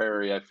Tyler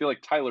Perry. I feel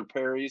like Tyler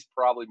Perry's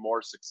probably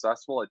more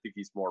successful. I think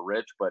he's more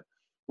rich, but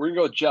we're going to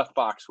go with Jeff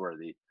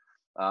Foxworthy.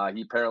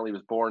 He apparently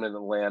was born in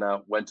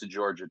Atlanta, went to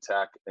Georgia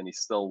Tech, and he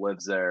still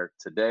lives there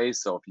today.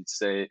 So if you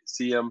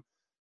see him,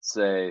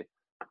 say,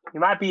 you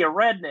might be a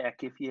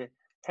redneck if you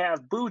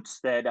have boots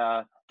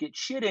that get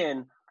shit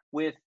in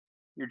with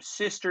your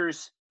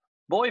sister's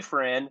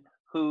boyfriend,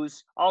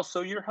 who's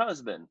also your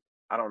husband.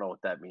 I don't know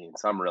what that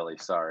means. I'm really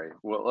sorry.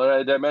 Well,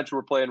 did I mention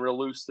we're playing real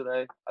loose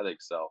today? I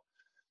think so.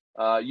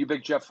 You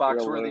big Jeff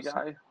Foxworthy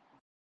guy?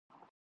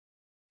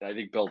 I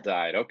think Bill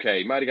died. Okay,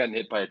 he might have gotten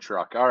hit by a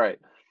truck. All right.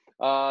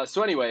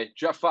 So anyway,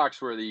 Jeff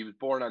Foxworthy, he was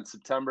born on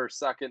September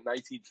 2nd,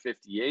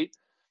 1958.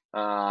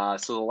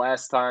 So the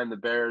last time the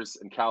Bears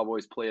and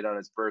Cowboys played on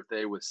his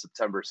birthday was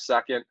September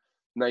 2nd,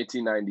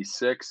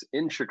 1996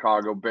 in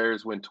Chicago.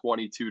 Bears win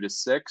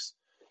 22-6.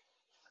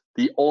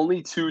 The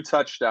only 2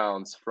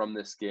 touchdowns from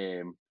this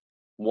game,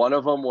 one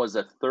of them was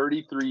a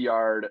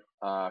 33-yard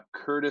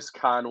Curtis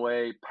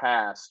Conway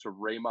pass to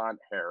Raymond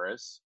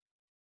Harris.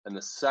 And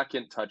the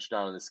second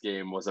touchdown in this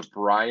game was a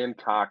Brian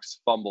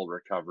Cox fumble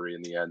recovery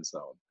in the end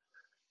zone.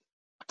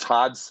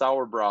 Todd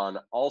Sauerbrunn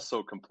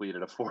also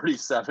completed a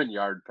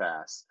 47-yard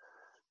pass.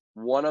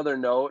 One other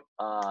note,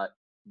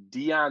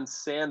 Deion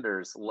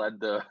Sanders led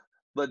the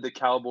led the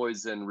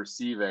Cowboys in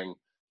receiving.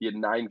 He had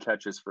 9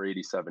 catches for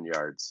 87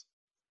 yards.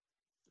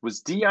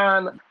 Was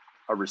Dion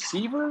a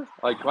receiver?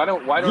 Like, why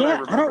don't I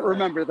remember I don't that?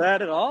 remember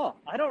that at all.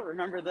 I don't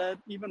remember that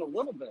even a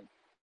little bit.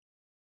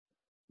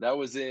 That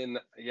was in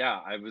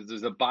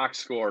there's a box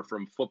score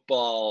from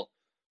football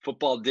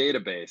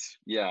database.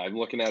 Yeah, I'm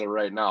looking at it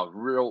right now.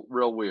 Real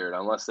weird,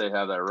 unless they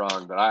have that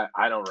wrong, but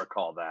I don't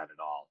recall that at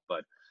all.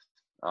 But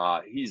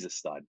he's a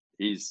stud.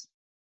 He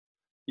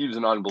was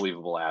an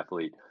unbelievable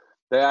athlete.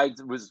 I'd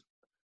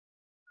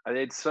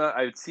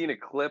seen a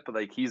clip,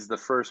 like he's the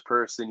first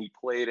person. He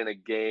played in a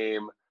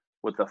game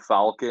with the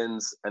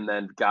Falcons and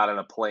then got on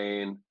a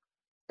plane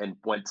and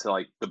went to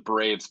like the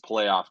Braves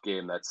playoff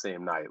game that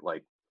same night.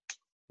 Like,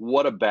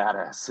 what a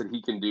badass that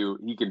he can do.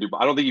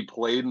 I don't think he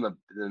played in the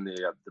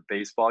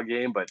baseball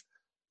game, but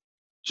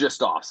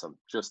just awesome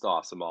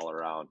all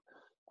around.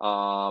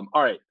 All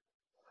right.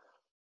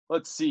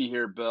 Let's see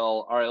here,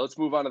 Bill. All right, let's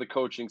move on to the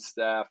coaching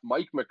staff.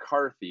 Mike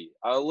McCarthy.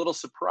 A little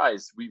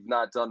surprised we've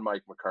not done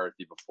Mike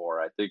McCarthy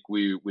before. I think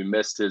we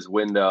missed his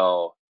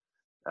window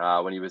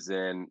when he was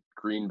in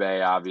Green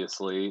Bay,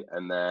 obviously,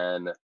 and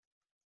then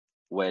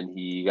when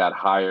he got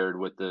hired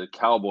with the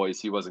Cowboys,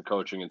 he wasn't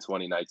coaching in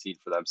 2019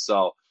 for them.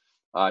 So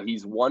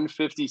he's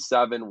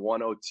 157,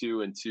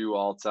 102, and 2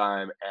 all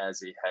time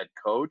as a head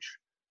coach,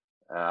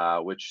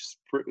 which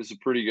is a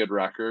pretty good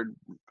record.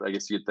 I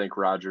guess you'd thank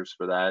Rodgers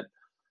for that.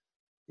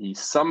 He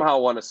somehow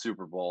won a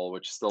Super Bowl,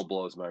 which still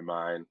blows my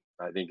mind,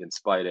 I think, in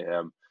spite of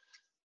him.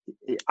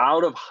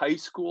 Out of high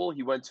school,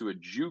 he went to a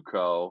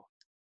JUCO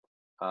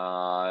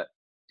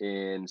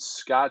in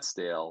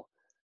Scottsdale,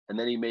 and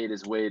then he made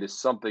his way to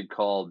something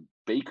called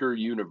Baker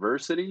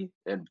University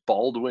in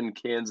Baldwin,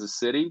 Kansas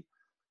City.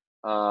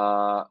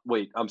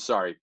 Baldwin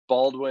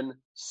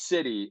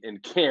City in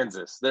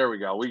Kansas. There we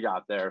go. We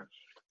got there.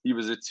 He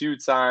was a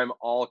 2-time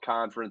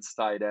all-conference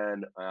tight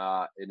end,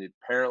 and it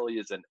apparently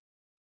is an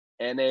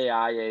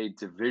NAIA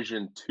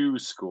Division II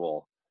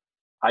school.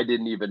 I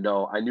didn't even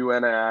know. I knew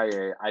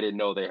NAIA. I didn't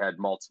know they had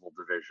multiple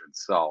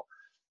divisions. So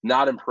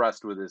not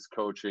impressed with his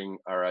coaching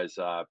or his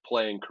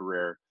playing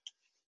career.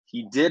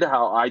 I did,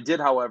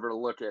 however,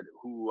 look at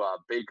who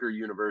Baker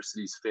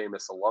University's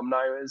famous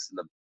alumni is. And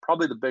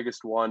probably the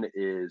biggest one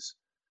is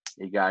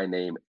a guy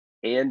named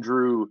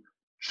Andrew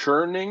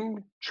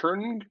Cherning,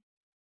 Cherng.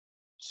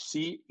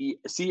 He's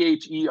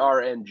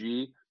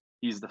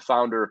the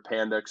founder of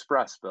Panda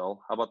Express, Bill.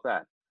 How about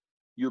that?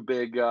 You a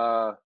big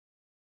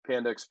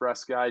Panda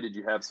Express guy? Did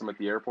you have some at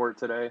the airport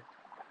today?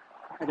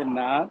 I did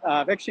not.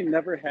 I've actually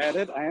never had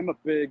it. I am a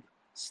big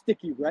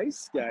sticky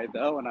rice guy,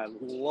 though, and I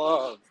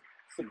love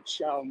some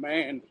chow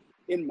mein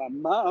in my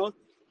mouth.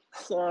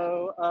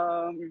 So,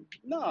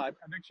 no, I've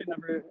actually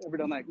never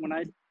done that.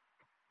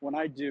 When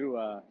I do,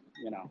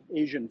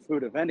 Asian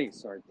food of any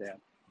sort, Dan,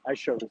 I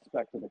show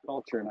respect to the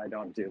culture, and I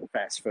don't do the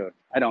fast food.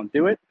 I don't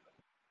do it.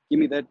 Give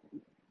me that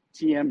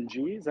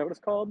TMG. Is that what it's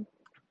called?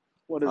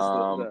 What is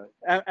the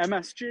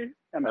MSG?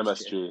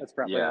 MSG. That's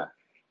probably yeah. it.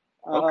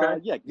 Okay.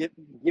 Yeah.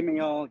 Give me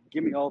all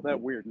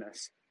that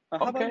weirdness.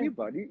 How about you,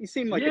 bud? You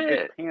seem like a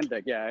big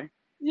Panda guy.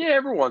 Yeah,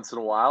 every once in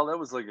a while. That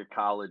was like a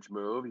college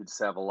move. You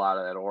just have a lot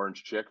of that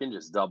orange chicken,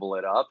 just double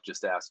it up,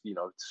 just ask,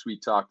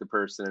 sweet talk the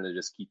person, and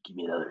just give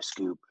me another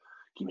scoop.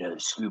 Give me another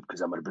scoop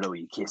because I'm going to blow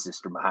you kisses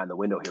from behind the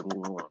window here.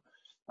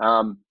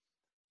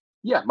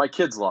 Yeah, my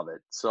kids love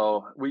it.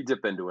 So we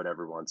dip into it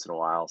every once in a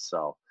while.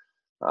 So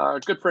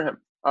good for him.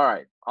 All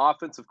right.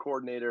 Offensive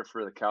coordinator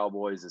for the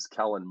Cowboys is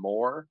Kellen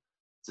Moore.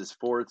 It's his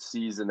 4th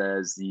season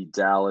as the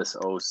Dallas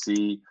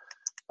OC.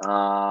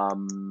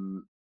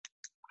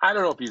 I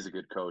don't know if he's a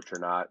good coach or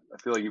not. I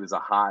feel like he was a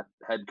hot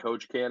head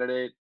coach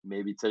candidate,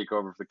 maybe take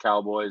over for the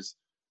Cowboys.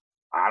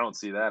 I don't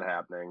see that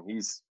happening.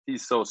 He's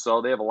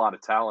so-so. They have a lot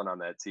of talent on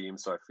that team,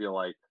 so I feel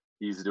like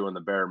he's doing the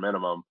bare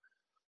minimum.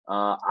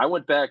 I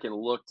went back and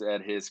looked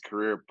at his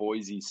career at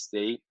Boise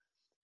State.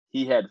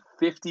 He had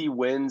 50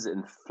 wins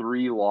and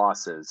 3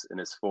 losses in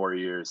his 4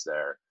 years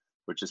there,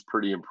 which is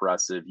pretty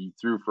impressive. He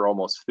threw for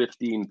almost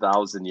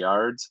 15,000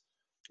 yards,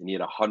 and he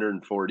had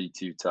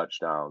 142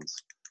 touchdowns.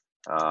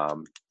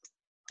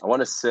 I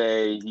want to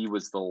say he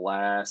was the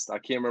last. I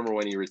can't remember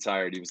when he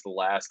retired. He was the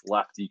last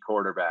lefty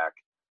quarterback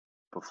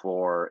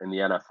in the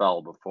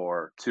NFL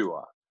before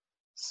Tua.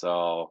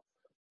 So,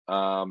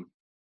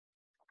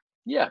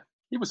 yeah,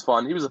 he was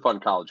fun. He was a fun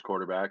college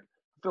quarterback.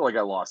 I feel like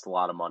I lost a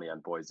lot of money on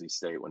Boise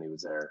State when he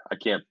was there. I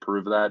can't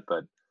prove that,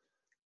 but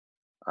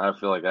I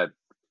feel like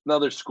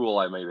another school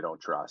I maybe don't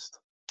trust.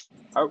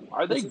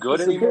 Are they good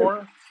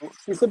anymore?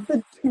 He's a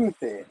bit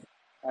toothy,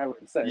 I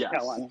would say. Yes.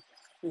 Kellen.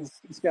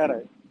 He's got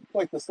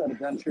quite the set of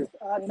dentures.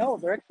 No,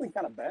 they're actually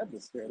kind of bad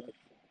this year.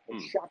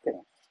 It's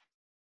shocking.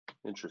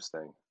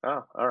 Interesting.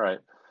 Oh, all right.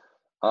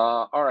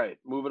 All right,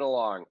 moving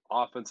along.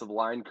 Offensive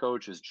line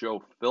coach is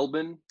Joe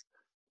Philbin.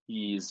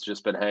 He's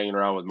just been hanging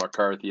around with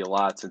McCarthy a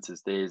lot since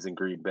his days in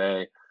Green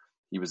Bay.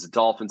 He was the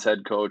Dolphins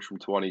head coach from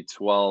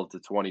 2012 to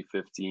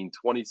 2015,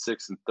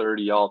 26 and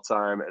 30 all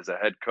time as a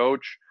head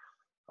coach.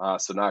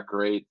 So not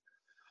great.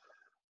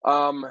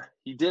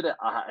 He did.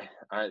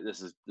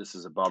 This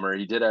is a bummer.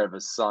 He did have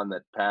a son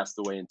that passed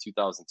away in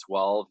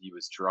 2012. He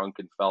was drunk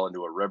and fell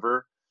into a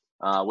river,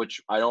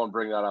 which I don't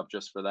bring that up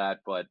just for that.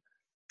 But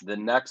the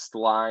next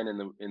line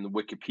in the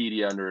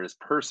Wikipedia under his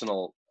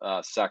personal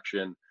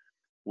section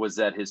was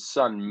that his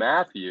son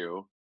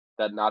Matthew,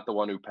 that not the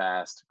one who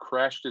passed,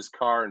 crashed his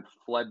car and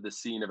fled the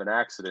scene of an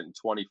accident in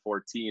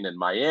 2014 in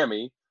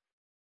Miami.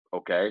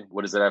 Okay,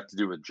 what does that have to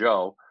do with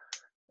Joe?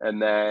 And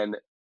then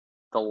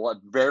the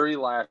very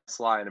last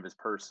line of his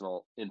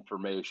personal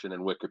information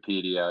in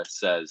Wikipedia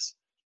says,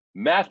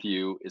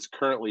 Matthew is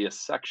currently a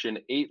Section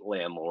 8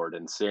 landlord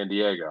in San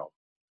Diego.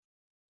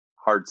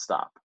 Hard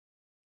stop.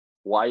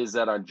 Why is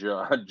that on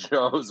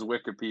Joe's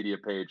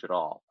Wikipedia page at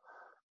all?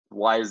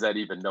 Why is that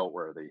even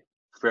noteworthy?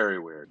 Very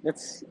weird.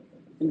 It's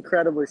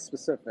incredibly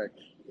specific.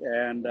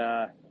 And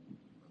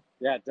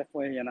yeah,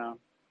 definitely,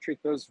 treat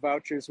those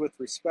vouchers with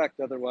respect.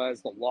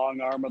 Otherwise, the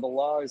long arm of the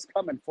law is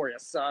coming for you,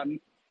 son.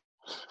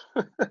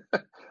 I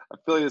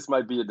feel like this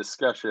might be a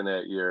discussion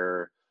at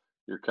your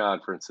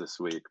conference this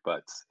week,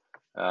 but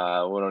we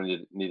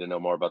don't need to know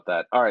more about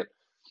that. All right.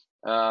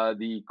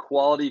 The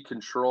quality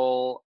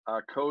control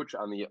coach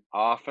on the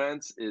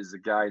offense is a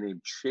guy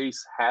named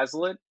Chase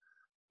Hazlitt.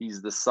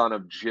 He's the son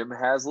of Jim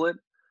Hazlitt.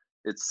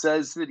 It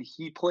says that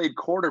he played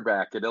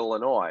quarterback at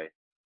Illinois,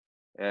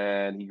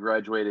 and he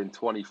graduated in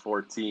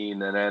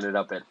 2014 and ended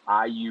up at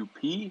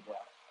IUP.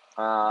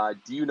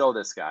 Do you know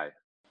this guy?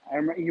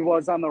 He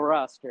was on the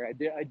roster.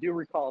 I do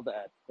recall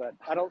that, but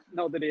I don't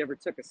know that he ever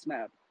took a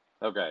snap.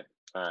 Okay.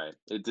 All right.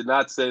 It did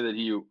not say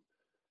that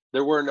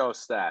there were no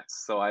stats,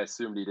 so I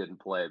assumed he didn't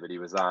play, but he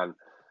was on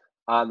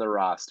the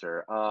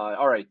roster.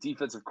 All right.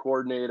 Defensive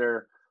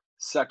coordinator,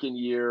 second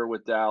year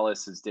with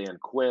Dallas is Dan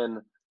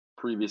Quinn.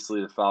 Previously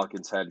the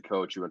Falcons head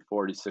coach. He went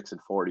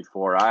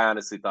 46-44. I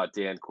honestly thought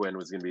Dan Quinn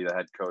was going to be the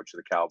head coach of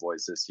the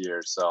Cowboys this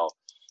year. So,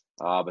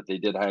 but they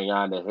did hang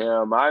on to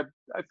him. I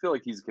feel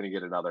like he's going to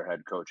get another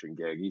head coaching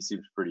gig. He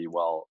seems pretty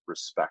well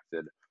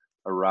respected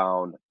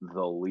around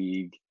the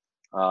league.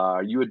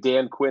 Are you a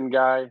Dan Quinn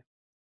guy? I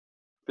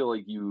feel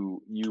like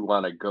you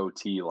want a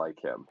goatee like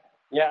him.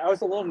 Yeah, I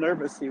was a little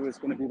nervous he was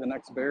going to be the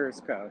next Bears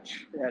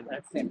coach. Yeah,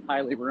 that seemed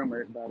highly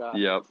rumored, but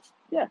Yep.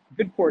 Yeah,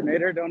 good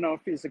coordinator. Don't know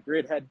if he's a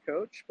great head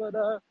coach, but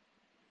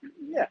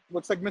yeah,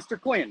 looks like Mr.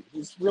 Clean.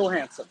 He's real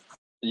handsome.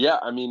 Yeah,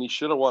 I mean, he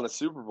should have won a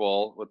Super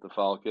Bowl with the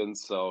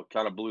Falcons, so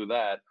kind of blew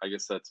that. I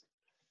guess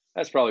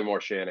that's probably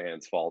more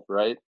Shanahan's fault,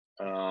 right?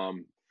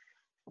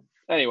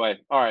 Anyway,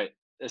 all right.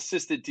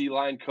 Assistant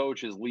D-line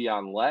coach is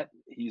Leon Lett.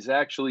 He's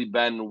actually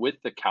been with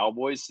the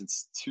Cowboys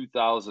since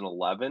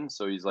 2011,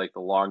 so he's like the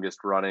longest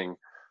running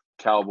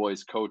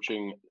Cowboys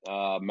coaching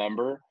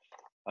member.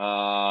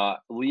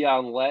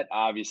 Leon Lett,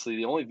 obviously,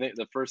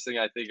 the first thing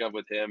I think of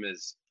with him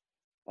is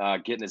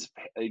getting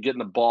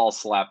the ball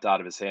slapped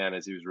out of his hand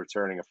as he was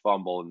returning a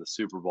fumble in the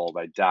Super Bowl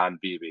by Don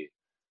Beebe.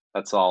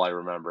 That's all I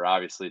remember.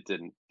 Obviously,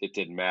 it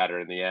didn't matter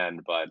in the end,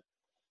 but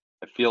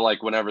I feel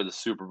like whenever the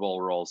Super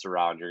Bowl rolls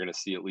around, you're going to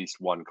see at least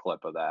one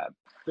clip of that.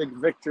 Big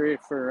victory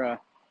for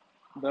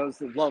those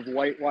that love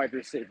white wide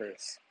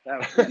receivers.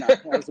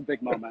 That was a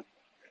big moment.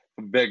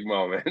 Big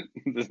moment.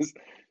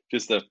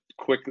 Just a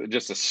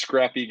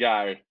scrappy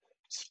guy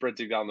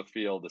sprinting down the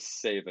field to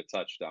save a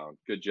touchdown.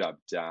 Good job,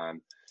 Don.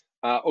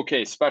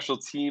 Okay, special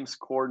teams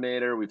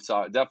coordinator. We've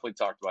definitely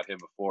talked about him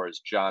before.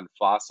 Is John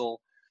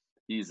Fossil.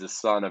 He's the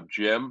son of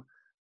Jim,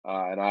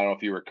 and I don't know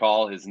if you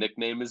recall, his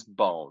nickname is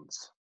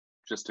Bones.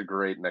 Just a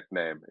great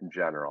nickname in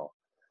general.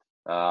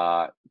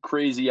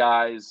 Crazy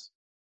eyes.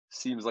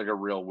 Seems like a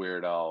real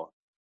weirdo.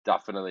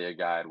 Definitely a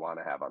guy I'd want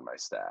to have on my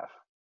staff.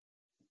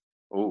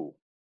 Ooh,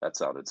 that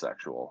sounded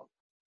sexual.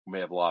 We may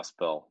have lost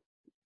Bill.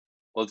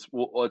 Let's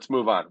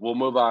move on. We'll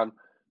move on.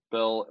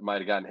 Bill might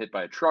have gotten hit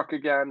by a truck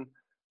again.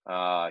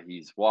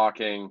 He's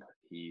walking.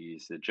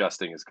 He's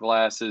adjusting his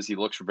glasses. He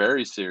looks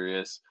very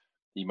serious.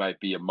 He might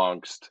be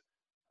amongst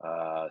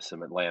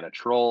some Atlanta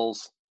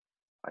trolls.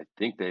 I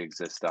think they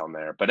exist down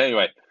there. But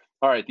anyway,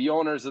 all right. The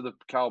owners of the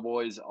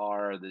Cowboys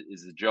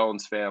is the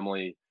Jones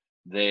family.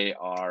 They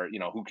are,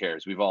 who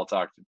cares? We've all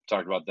talked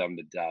about them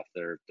to death.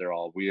 They're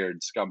all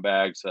weird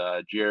scumbags.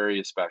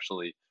 Jerry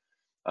especially.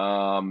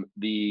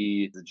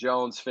 The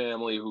Jones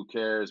family, who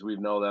cares? We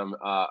know them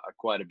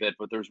quite a bit.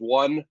 But there's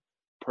one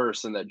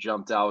person that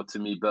jumped out to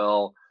me,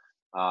 Bill,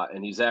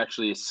 and he's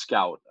actually a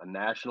scout, a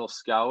national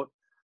scout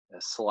 /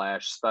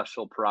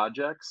 special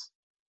projects.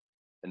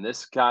 And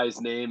this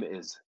guy's name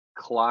is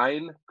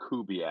Klein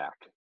Kubiak.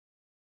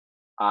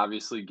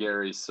 Obviously,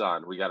 Gary's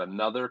son. We got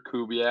another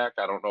Kubiak.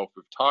 I don't know if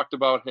we've talked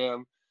about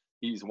him.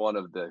 He's one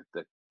of the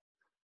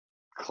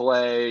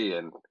Clay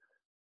and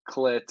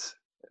Clit,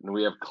 and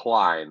we have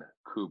Klein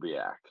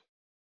Kubiak.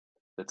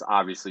 That's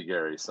obviously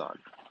Gary's son.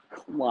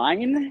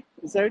 Klein?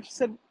 Is that what you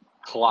said?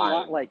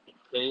 Klein. Like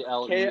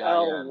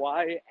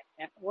K-L-Y.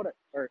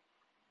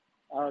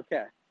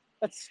 Okay.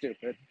 That's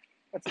stupid.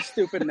 That's a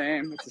stupid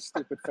name. It's a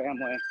stupid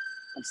family.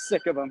 I'm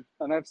sick of them.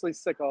 I'm absolutely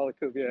sick of all the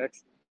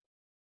Kubiaks.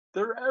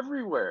 They're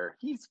everywhere.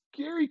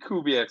 Gary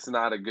Kubiak's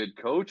not a good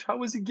coach.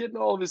 How is he getting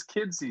all of his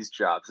kids these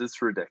jobs?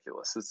 It's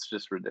ridiculous. It's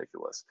just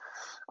ridiculous.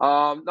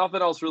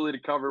 Nothing else really to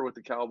cover with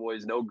the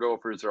Cowboys. No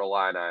Gophers or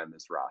Illini on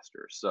this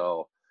roster.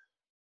 So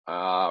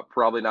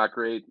probably not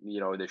great.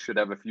 They should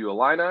have a few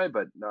Illini,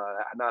 but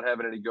not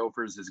having any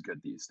Gophers is good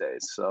these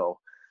days. So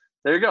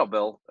there you go,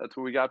 Bill. That's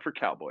what we got for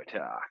Cowboy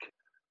Talk.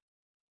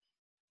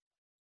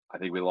 I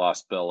think we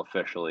lost Bill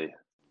officially.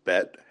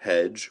 Bet,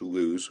 hedge,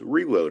 lose,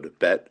 reload.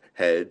 Bet,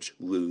 hedge,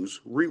 lose,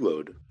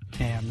 reload.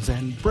 Hams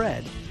and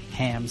bread.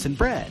 Hams and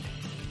bread.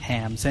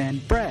 Hams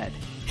and bread.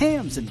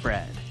 Hams and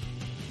bread.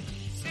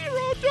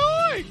 Zero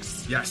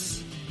doinks!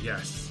 Yes.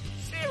 Yes.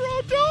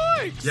 Zero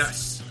doinks!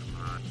 Yes.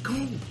 Come on.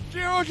 Go.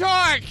 Zero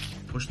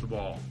doinks! Push the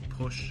ball.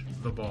 Push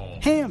the ball.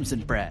 Hams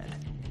and bread.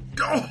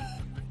 Go.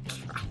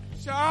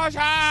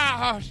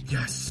 Sausage!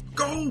 Yes.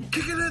 Go.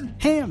 Kick it in.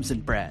 Hams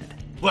and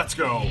bread. Let's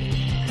go.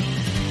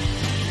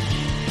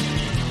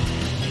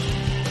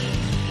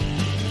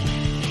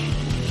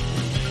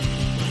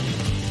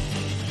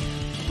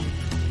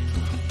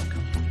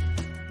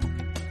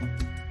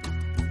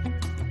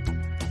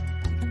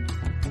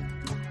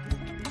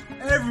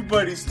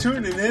 Everybody's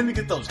tuning in to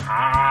get those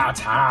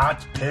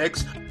hot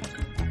picks.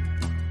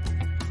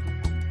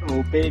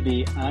 Oh,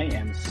 baby, I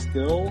am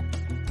still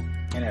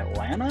in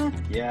Atlanta?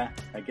 Yeah,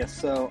 I guess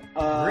so. Rick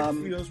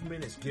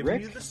Fieldsman is giving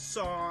Rick, you the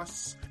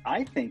sauce.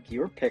 I think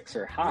your picks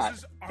are hot,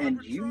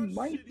 and you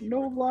might no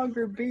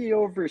longer be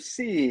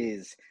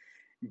overseas.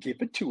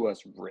 Give it to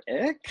us,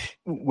 Rick.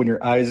 When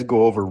your eyes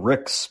go over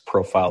Rick's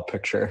profile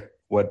picture,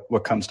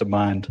 what comes to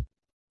mind?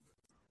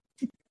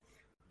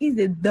 He's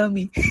a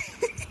dummy.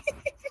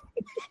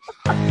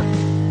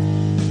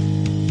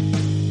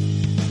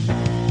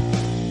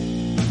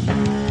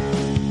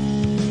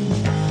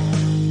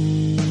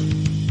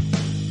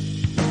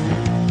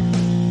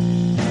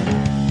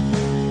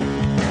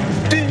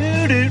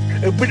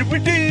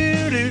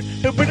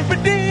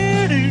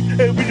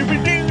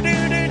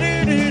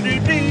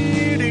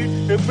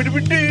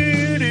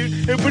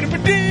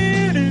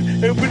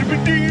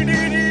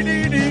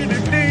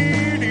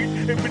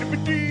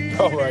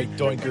 All right,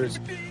 Doinkers,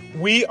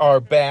 we are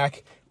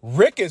back.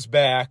 Rick is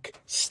back.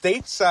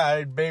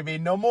 Stateside, baby.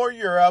 No more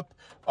Europe.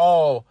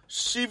 Oh,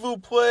 s'il vous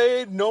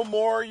plaît, no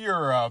more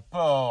Europe.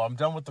 Oh, I'm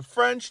done with the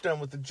French,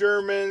 done with the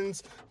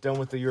Germans, done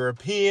with the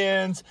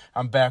Europeans.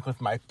 I'm back with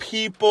my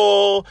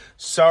people.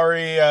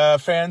 Sorry,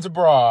 fans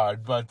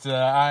abroad, but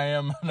I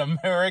am an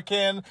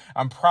American.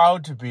 I'm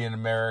proud to be an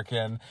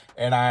American,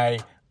 and I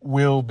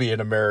will be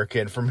an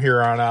American from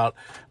here on out.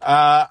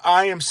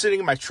 I am sitting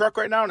in my truck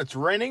right now, and it's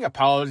raining.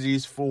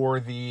 Apologies for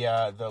the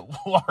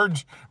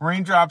large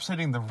raindrops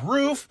hitting the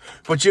roof.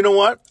 But you know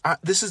what?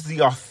 This is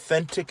the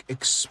authentic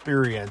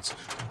experience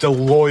the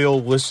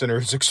loyal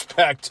listeners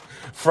expect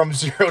from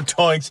Zero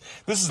Doinks.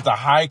 This is the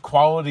high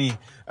quality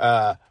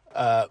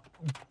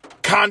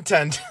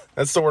content.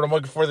 That's the word I'm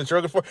looking for, that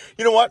you're looking for.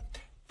 You know what?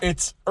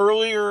 It's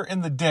earlier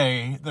in the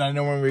day than I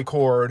normally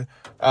record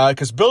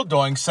because Bill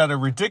Doink set a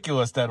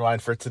ridiculous deadline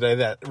for today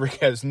that Rick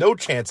has no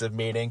chance of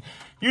meeting.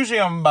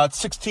 Usually I'm about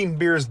 16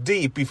 beers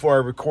deep before I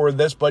record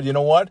this, but you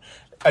know what?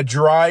 A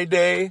dry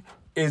day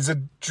is a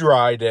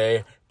dry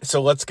day.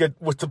 So let's get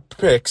with the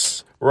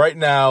picks right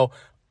now.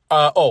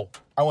 I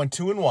went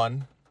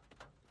 2-1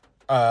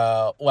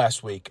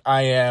 last week.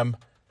 I am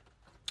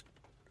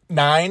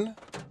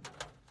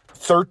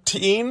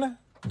 9-13.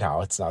 No,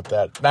 it's not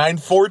that.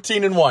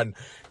 9-14-1.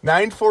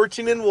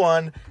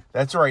 9-14-1.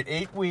 That's right.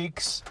 8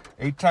 weeks.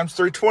 8 times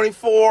 3,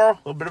 24. A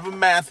little bit of a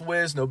math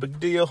whiz. No big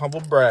deal.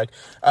 Humble brag.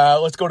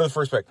 Let's go to the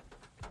first pick.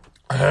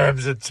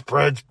 Habs and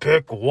Spreads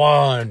pick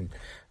 1.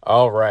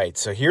 All right.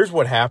 So here's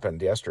what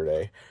happened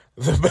yesterday.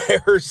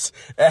 The Bears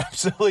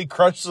absolutely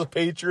crushed the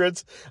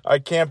Patriots. I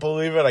can't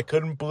believe it. I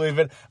couldn't believe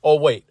it. Oh,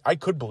 wait. I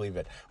could believe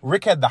it.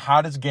 Rick had the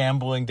hottest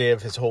gambling day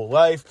of his whole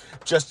life.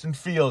 Justin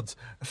Fields,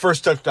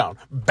 first touchdown.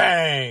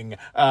 Bang.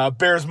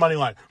 Bears money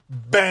line.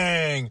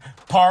 Bang.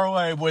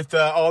 Parlay with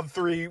all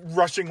 3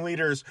 rushing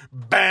leaders.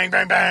 Bang,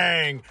 bang,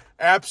 bang.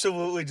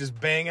 Absolutely just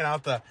banging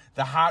out the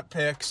hot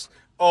picks.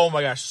 Oh,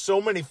 my gosh.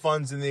 So many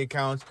funds in the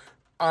accounts.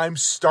 I'm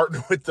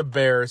starting with the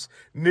Bears.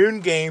 Noon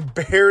game,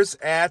 Bears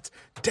at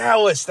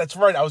Dallas. That's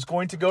right. I was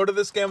going to go to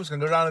this game. I was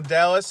going to go down to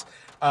Dallas.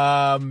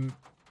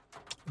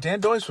 Dan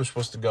Doyce was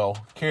supposed to go.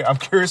 I'm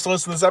curious to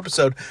listen to this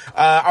episode.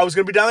 I was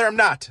going to be down there. I'm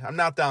not. I'm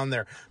not down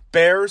there.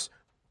 Bears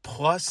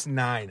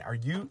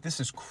 +9. This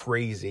is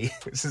crazy.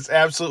 This is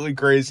absolutely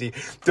crazy.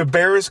 The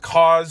Bears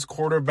cause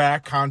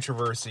quarterback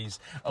controversies.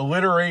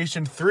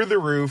 Alliteration through the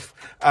roof.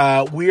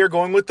 We are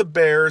going with the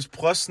Bears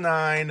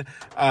 +9.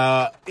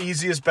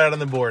 Easiest bet on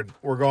the board.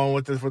 We're going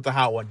with the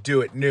hot one. Do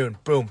it. Noon.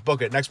 Boom.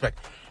 Book it. Next pick.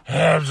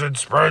 Habs and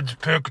Spreads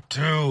pick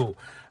 2.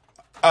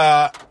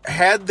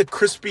 Had the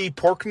crispy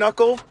pork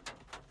knuckle.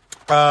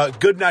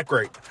 Good, not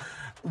great.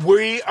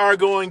 We are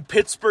going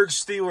Pittsburgh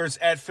Steelers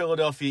at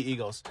Philadelphia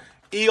Eagles.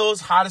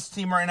 Eagles, hottest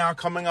team right now,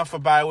 coming off a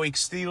bye week.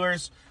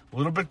 Steelers, a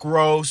little bit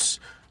gross.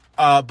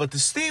 But the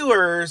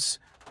Steelers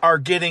are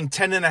getting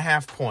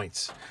 10.5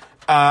 points.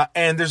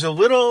 And there's a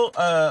little,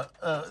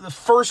 the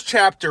first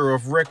chapter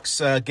of Rick's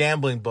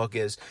gambling book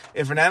is,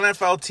 if an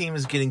NFL team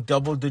is getting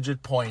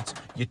double-digit points,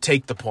 you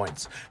take the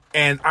points.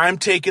 And I'm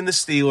taking the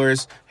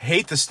Steelers.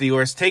 Hate the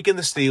Steelers. Taking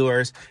the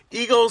Steelers.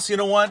 Eagles, you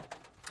know what?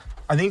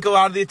 I think a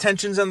lot of the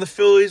attention's on the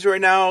Phillies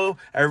right now.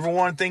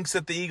 Everyone thinks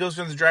that the Eagles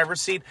are in the driver's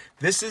seat.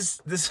 This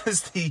is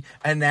the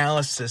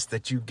analysis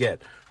that you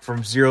get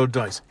from Zero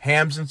Doinks.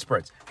 Hams and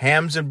spreads.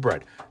 Hams and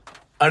bread.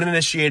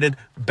 Uninitiated.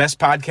 Best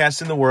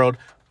podcast in the world.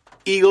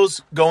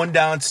 Eagles going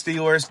down.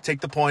 Steelers take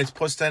the points.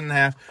 Plus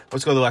 10.5.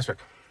 Let's go to the last pick.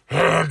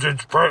 Hams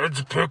and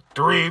spreads. Pick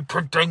 3.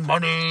 Printing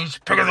money's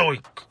pick of the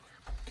week.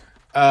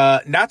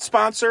 Not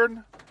sponsored.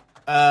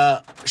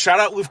 Shout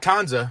out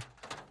Lufthansa.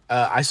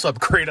 I slept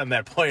great on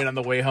that plane on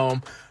the way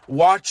home.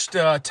 Watched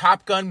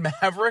Top Gun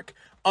Maverick.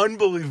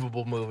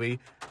 Unbelievable movie.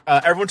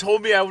 Everyone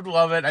told me I would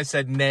love it. I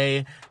said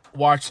nay.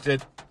 Watched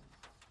it.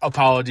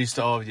 Apologies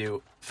to all of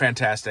you.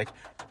 Fantastic.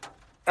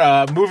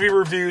 Movie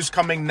reviews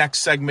coming next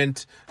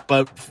segment.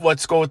 But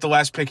let's go with the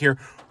last pick here.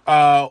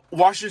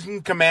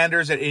 Washington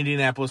Commanders at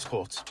Indianapolis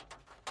Colts.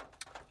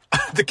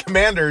 The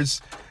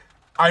Commanders,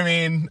 I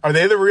mean, are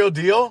they the real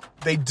deal?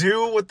 They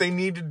do what they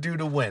need to do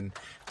to win.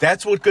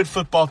 That's what good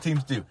football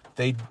teams do.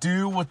 They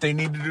do what they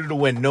need to do to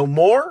win. No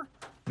more,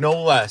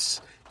 no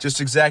less.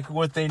 Just exactly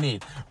what they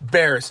need.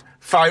 Bears,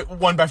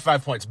 won by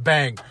 5 points.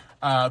 Bang.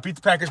 Beat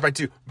the Packers by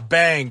 2.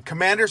 Bang.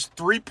 Commanders,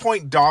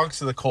 3-point dogs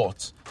to the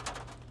Colts.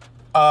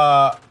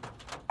 The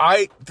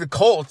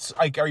Colts,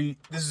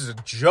 this is a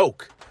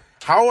joke.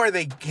 How are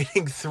they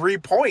getting 3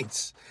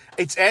 points?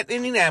 It's at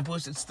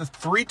Indianapolis. It's the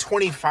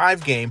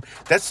 325 game.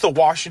 That's the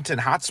Washington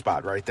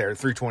hotspot right there,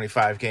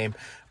 325 game.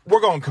 We're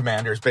going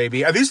Commanders,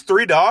 baby. Are these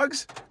 3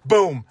 dogs?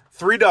 Boom.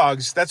 3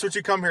 dogs. That's what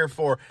you come here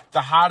for.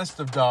 The hottest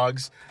of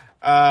dogs.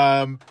 You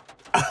know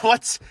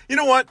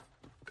what?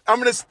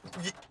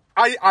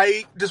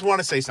 I just want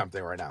to say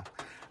something right now.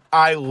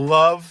 I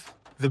love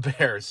the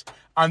Bears.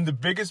 I'm the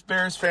biggest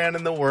Bears fan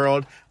in the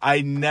world.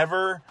 I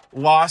never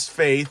lost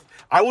faith.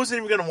 I wasn't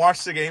even going to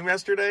watch the game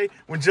yesterday.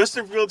 When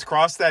Justin Fields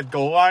crossed that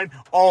goal line,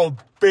 oh,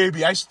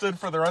 baby, I stood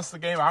for the rest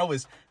of the game. I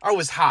was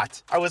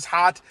hot. I was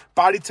hot.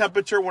 Body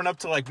temperature went up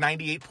to like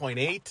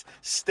 98.8.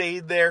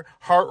 Stayed there.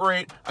 Heart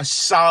rate, a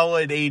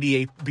solid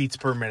 88 beats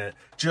per minute.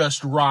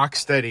 Just rock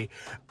steady.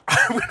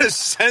 I'm going to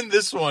send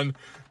this one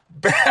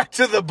back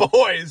to the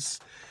boys.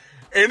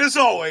 And as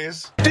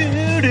always,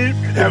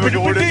 have a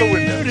good one at the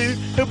windows.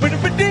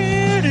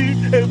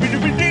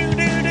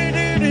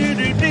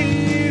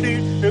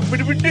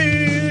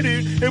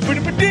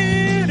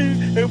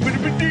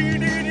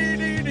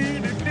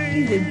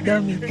 He's a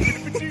dummy.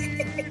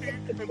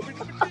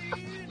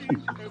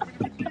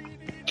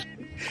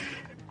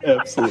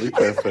 Absolutely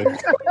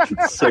perfect.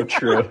 It's so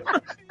true.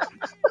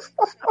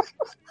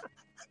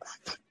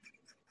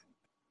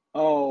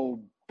 Oh,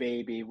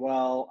 baby.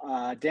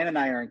 Well, Dan and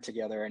I aren't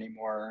together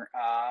anymore.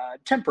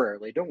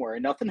 Temporarily, don't worry.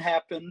 Nothing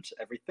happened.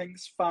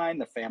 Everything's fine.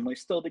 The family's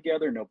still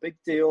together. No big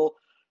deal.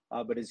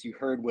 But as you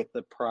heard with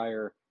the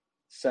prior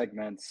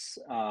segments,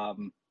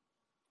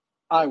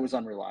 I was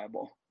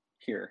unreliable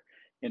here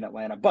in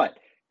Atlanta. But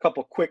a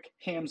couple quick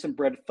hams and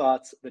bread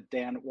thoughts that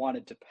Dan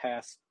wanted to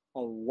pass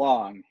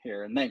along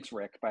here. And thanks,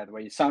 Rick, by the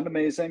way. You sound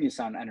amazing. You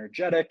sound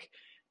energetic.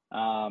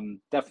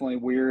 Definitely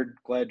weird.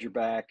 Glad you're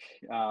back.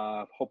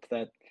 Hope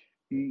that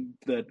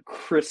the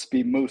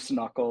crispy moose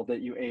knuckle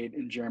that you ate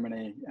in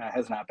Germany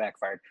has not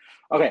backfired.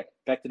 Okay,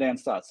 back to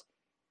Dan's thoughts.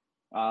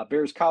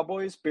 Bears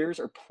Cowboys. Bears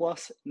are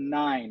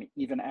 +9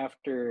 even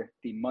after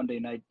the Monday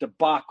night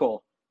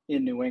debacle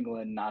in New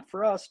England. Not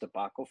for us,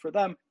 debacle for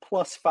them.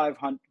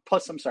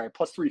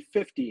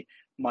 +350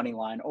 money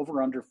line,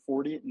 over under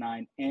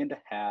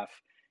 49.5.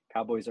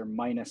 Cowboys are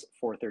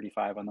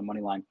 -435 on the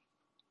money line.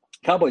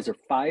 Cowboys are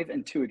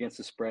 5-2 against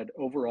the spread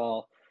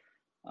overall.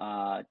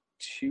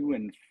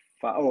 2-5.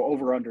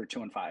 Over under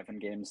 2-5 in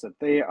games that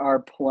they are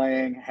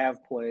playing,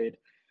 have played,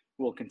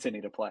 will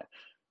continue to play.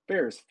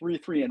 Bears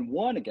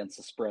 3-1 against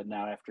the spread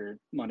now after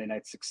Monday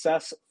night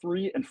success.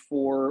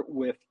 3-4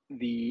 with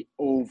the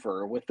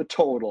over, with the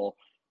total.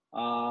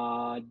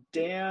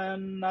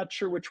 Dan, not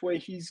sure which way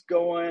he's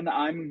going.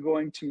 I'm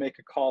going to make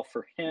a call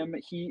for him.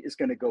 He is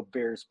going to go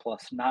Bears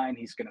 +9.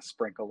 He's going to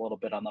sprinkle a little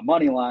bit on the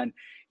money line.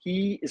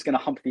 He is going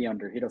to hump the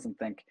under. He doesn't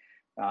think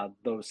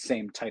those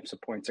same types of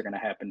points are going to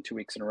happen 2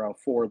 weeks in a row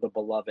for the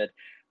beloved.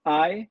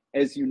 I,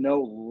 as you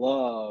know,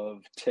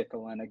 love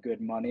tickling a good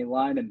money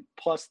line, and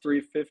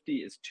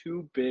 +350 is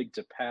too big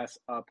to pass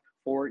up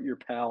for your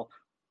pal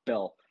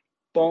Bill.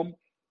 Boom,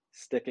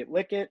 stick it,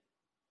 lick it,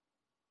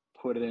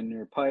 put it in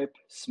your pipe,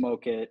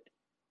 smoke it.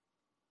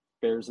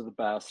 Bears are the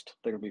best.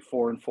 They're going to be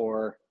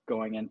 4-4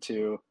 going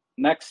into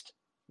next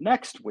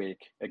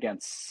week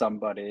against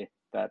somebody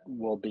that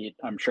will beat,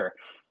 I'm sure.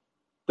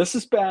 This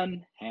has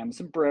been Hams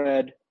and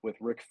Bread with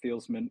Rick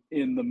Fieldsman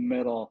in the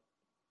middle.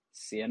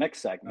 See you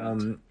next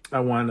segment.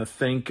 I want to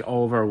thank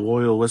all of our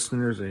loyal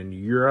listeners in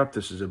Europe.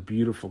 This is a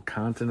beautiful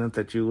continent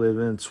that you live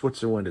in.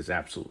 Switzerland is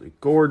absolutely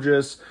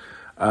gorgeous.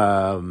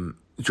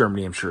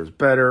 Germany, I'm sure, is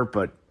better.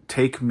 But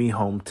take me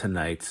home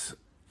tonight,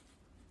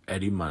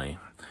 Eddie Money.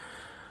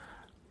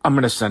 I'm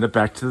going to send it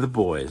back to the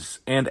boys.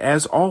 And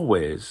as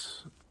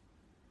always,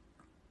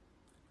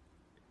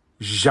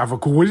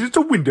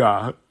 Javacoisa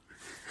window.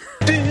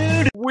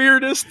 Dude,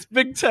 weirdest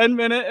Big Ten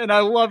minute, and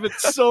I love it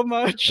so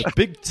much.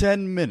 Big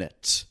 10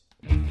 minute.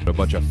 A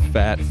bunch of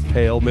fat,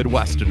 pale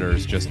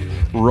Midwesterners just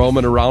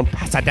roaming around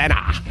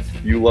Pasadena.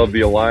 You love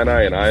the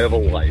Illini, and I have a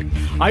life.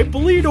 I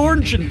bleed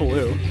orange and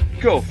blue.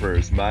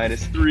 Gophers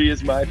 -3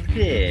 is my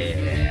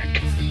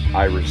pick.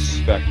 I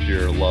respect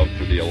your love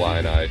for the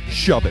Illini.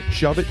 Shove it,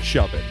 shove it,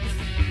 shove it.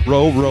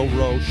 Row, row,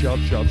 row, shove,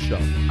 shove,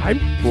 shove. I'm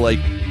like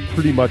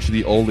pretty much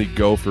the only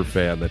Gopher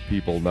fan that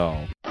people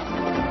know.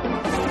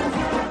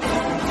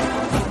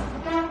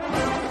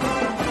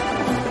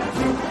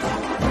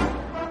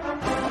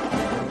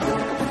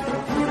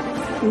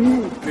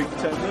 Ooh, Big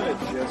Ten minute,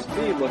 just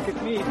me. Look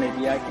at me.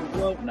 Maybe I can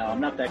gloat. No, I'm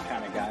not that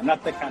kind of guy. I'm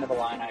not that kind of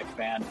Illini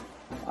fan.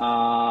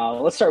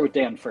 Let's start with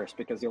Dan first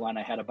because the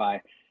Illini had a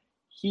bye.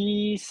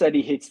 He said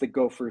he hates the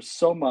Gophers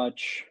so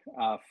much.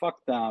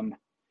 Fuck them.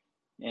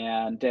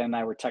 And Dan and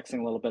I were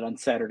texting a little bit on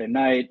Saturday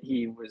night.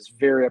 He was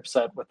very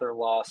upset with their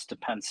loss to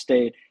Penn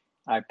State.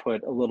 I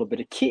put a little bit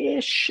of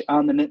kish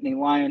on the Nittany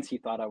Lions. He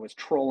thought I was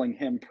trolling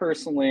him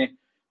personally.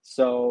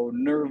 So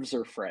nerves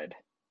are frayed.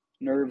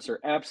 Nerves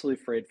are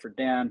absolutely frayed for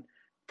Dan.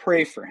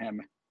 Pray for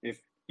him.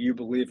 If you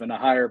believe in a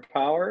higher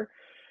power,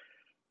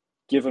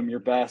 give him your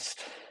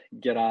best.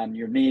 Get on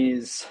your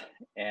knees.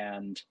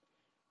 And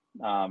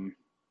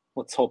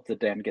let's hope that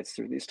Dan gets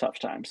through these tough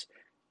times.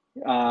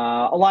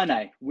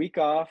 Illini, week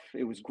off.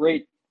 It was a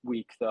great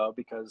week, though,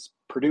 because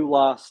Purdue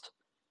lost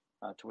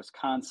to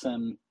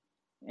Wisconsin,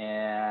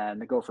 and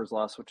the Gophers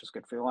lost, which is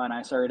good for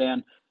Illini. Sorry,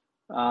 Dan.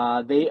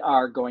 They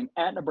are going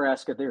at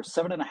Nebraska. They're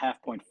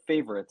 7.5-point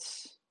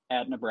favorites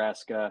at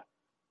Nebraska.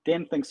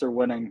 Dan thinks they're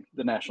winning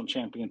the national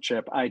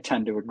championship. I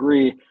tend to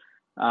agree.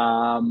 They're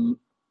going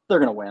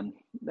to win,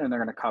 and they're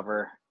going to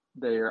cover.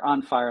 They're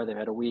on fire. They've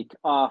had a week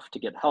off to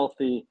get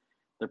healthy.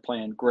 They're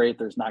playing great.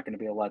 There's not going to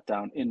be a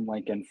letdown in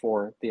Lincoln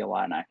for the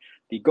Illini.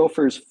 The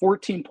Gophers,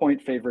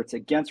 14-point favorites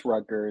against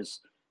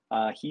Rutgers.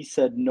 Dan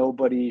said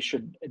nobody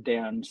should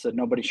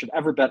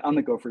ever bet on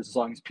the Gophers as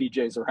long as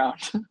PJ's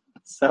around.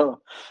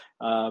 So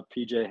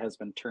PJ has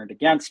been turned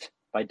against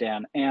by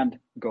Dan and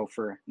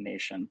Gopher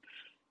Nation.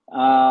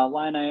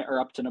 Illini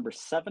are up to number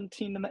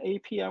 17 in the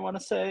AP, I want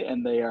to say,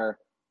 and they are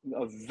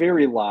a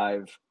very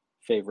live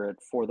favorite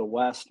for the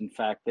West. In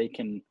fact, they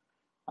can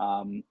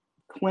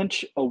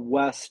clinch a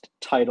West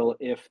title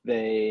if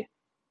they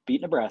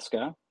beat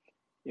Nebraska,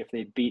 if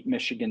they beat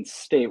Michigan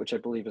State, which I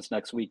believe is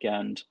next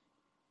weekend,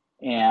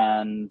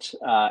 and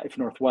if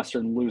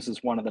Northwestern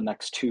loses one of the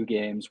next two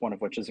games, one of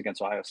which is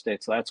against Ohio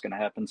State, so that's going to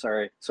happen.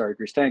 Sorry,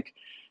 Grease Tank.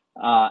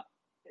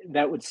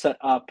 That would set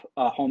up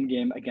a home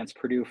game against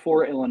Purdue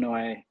for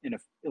Illinois, and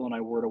if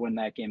Illinois were to win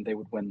that game, they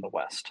would win the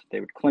West. They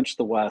would clinch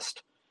the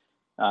West,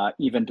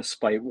 even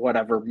despite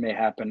whatever may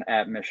happen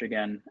at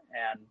Michigan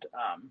and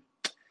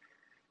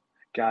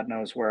God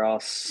knows where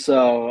else.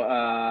 So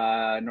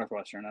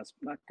Northwestern, that's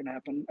not going to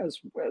happen. As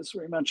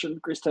we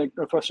mentioned, Grease Tank,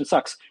 Northwestern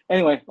sucks.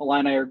 Anyway,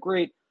 Illini are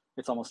great.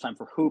 It's almost time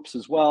for hoops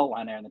as well.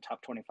 Illini are in the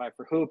top 25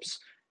 for hoops.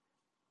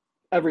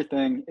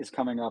 Everything is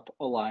coming up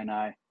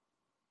Illini.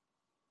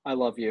 I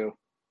love you.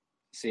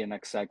 See you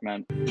next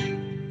segment.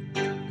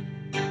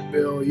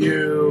 Bill,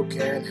 you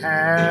can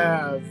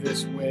have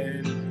this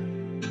win.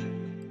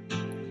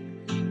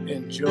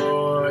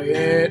 Enjoy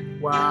it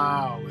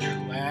while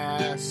it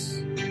lasts.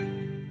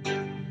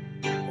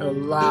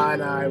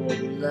 Illini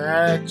will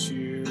let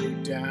you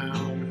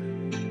down.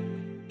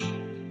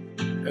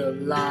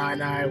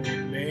 Illini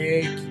will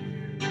make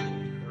you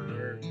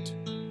hurt.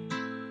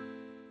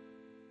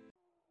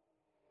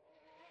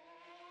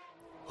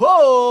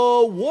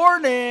 Oh,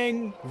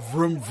 warning!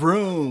 Vroom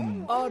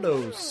vroom.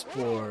 Auto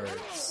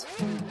sports.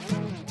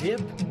 Dip,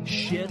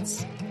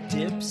 shits,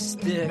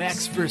 dipsticks.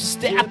 Max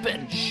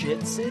Verstappen.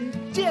 Shits and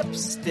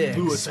dipsticks.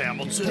 Lewis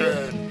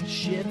Hamilton.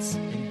 Shits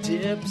and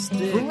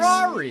dipsticks.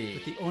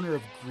 Ferrari. With the owner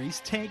of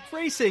Grease Tank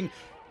Racing,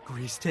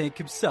 Grease Tank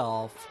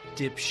himself.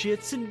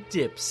 Dipshits and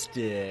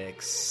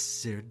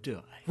dipsticks. They're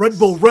done.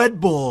 Red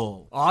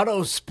Bull.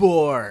 Auto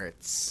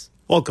sports.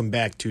 Welcome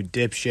back to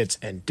Dipshits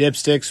and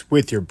Dipsticks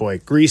with your boy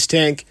Grease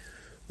Tank.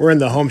 We're in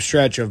the home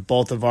stretch of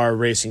both of our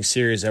racing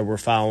series that we're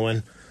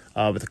following,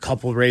 with a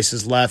couple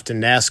races left in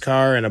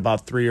NASCAR and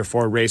about 3 or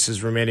 4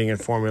 races remaining in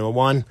Formula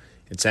One.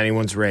 It's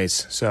anyone's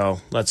race, so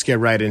let's get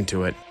right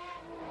into it.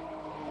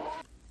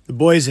 The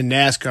boys in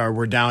NASCAR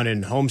were down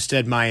in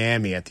Homestead,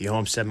 Miami at the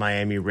Homestead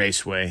Miami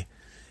Raceway,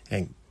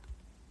 and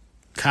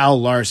Kyle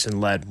Larson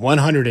led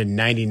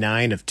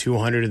 199 of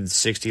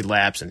 260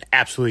 laps and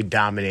absolutely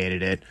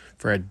dominated it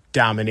for a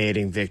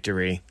dominating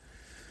victory.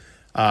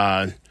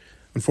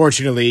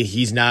 Unfortunately,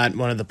 he's not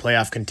one of the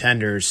playoff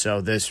contenders, so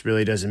this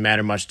really doesn't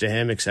matter much to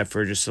him except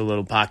for just a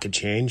little pocket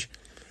change.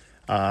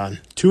 2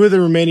 of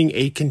the remaining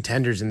 8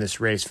 contenders in this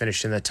race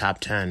finished in the top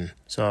 10,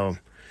 so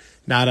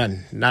not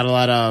a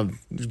lot of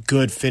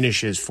good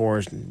finishes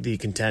for the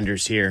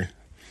contenders here.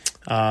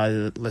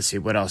 Let's see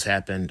what else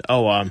happened.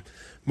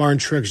 Martin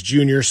Truex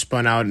Jr.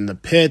 spun out in the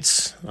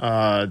pits,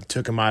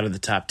 took him out of the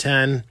top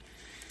 10.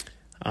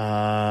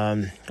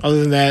 Other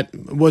than that,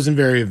 it wasn't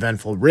a very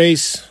eventful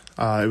race.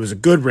 It was a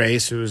good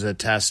race. It was a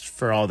test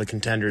for all the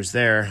contenders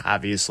there,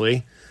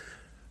 obviously.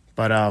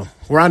 But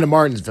we're on to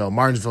Martinsville.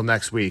 Martinsville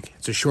next week.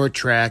 It's a short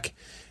track.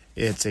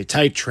 It's a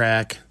tight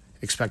track.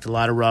 Expect a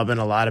lot of rubbing,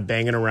 a lot of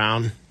banging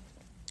around.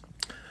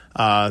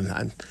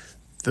 The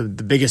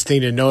biggest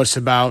thing to notice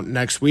about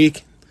next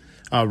week,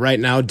 right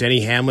now,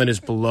 Denny Hamlin is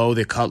below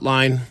the cut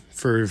line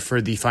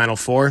for the Final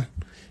Four,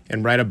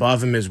 and right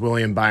above him is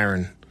William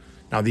Byron.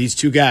 Now, these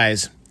two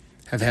guys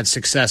have had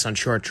success on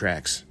short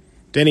tracks.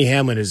 Denny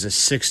Hamlin is a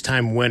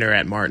 6-time winner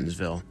at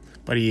Martinsville,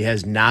 but he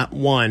has not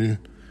won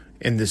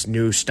in this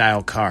new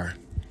style car.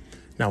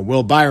 Now,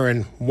 Will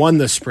Byron won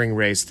the spring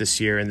race this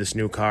year in this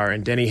new car,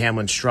 and Denny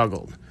Hamlin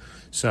struggled.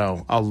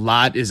 So a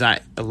lot is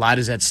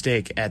at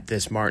stake at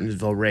this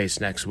Martinsville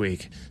race next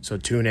week. So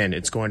tune in.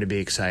 It's going to be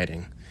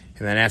exciting.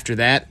 And then after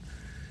that,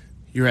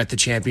 you're at the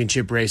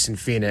championship race in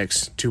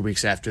Phoenix 2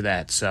 weeks after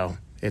that. So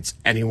it's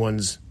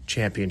anyone's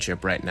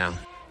championship right now.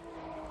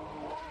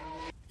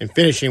 And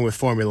finishing with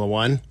Formula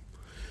One,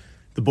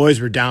 the boys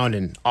were down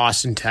in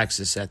Austin,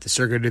 Texas at the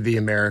Circuit of the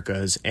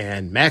Americas,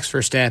 and Max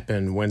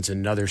Verstappen wins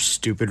another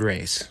stupid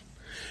race.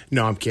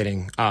 No, I'm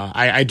kidding.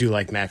 I do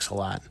like Max a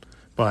lot.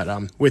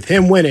 But with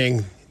him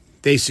winning,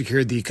 they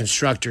secured the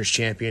Constructors'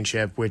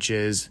 Championship, which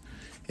is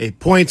a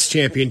points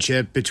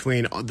championship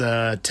between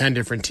the 10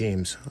 different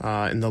teams.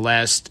 In the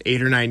last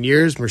 8 or 9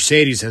 years,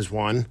 Mercedes has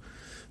won.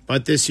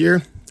 But this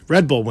year,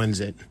 Red Bull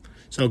wins it.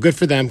 So good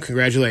for them.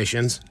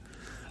 Congratulations.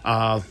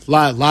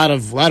 Lot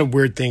of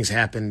weird things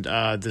happened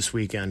this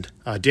weekend.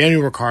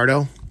 Daniel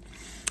Ricciardo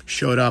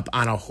showed up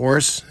on a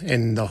horse,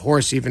 and the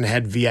horse even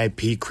had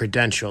VIP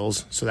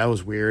credentials, so that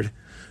was weird.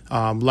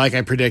 Like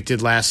I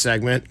predicted last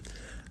segment,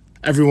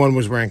 everyone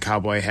was wearing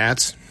cowboy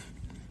hats.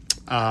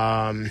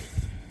 Carlos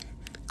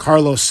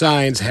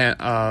Sainz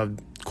had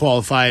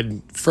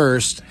qualified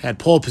first, had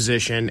pole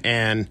position,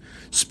 and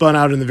spun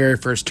out in the very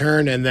first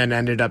turn, and then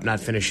ended up not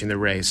finishing the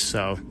race.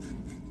 So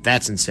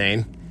that's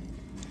insane.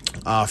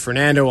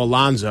 Fernando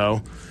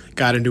Alonso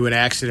got into an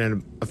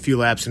accident a few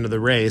laps into the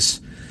race.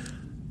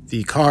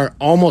 The car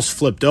almost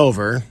flipped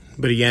over,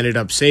 but he ended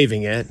up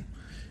saving it.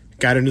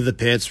 Got into the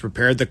pits,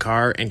 repaired the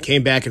car, and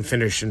came back and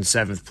finished in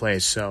 7th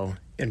place. So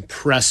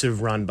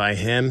impressive run by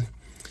him.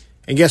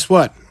 And guess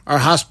what? Our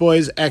Haas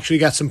boys actually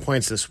got some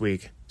points this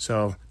week.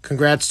 So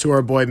congrats to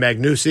our boy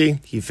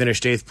Magnucci. He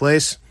finished 8th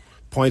place.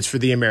 Points for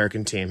the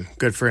American team.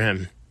 Good for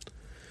him.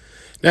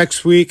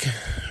 Next week,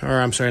 or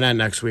I'm sorry, not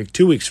next week,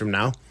 2 weeks from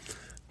now,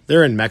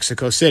 they're in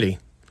Mexico City.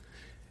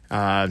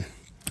 I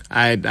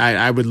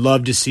would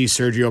love to see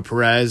Sergio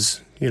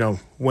Perez,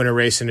 win a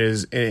race in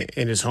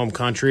his home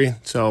country.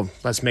 So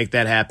let's make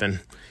that happen.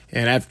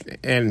 And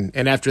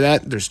after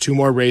that, there's 2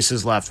 more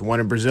races left, one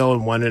in Brazil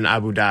and one in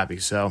Abu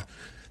Dhabi. So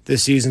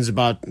this season's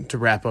about to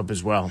wrap up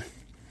as well.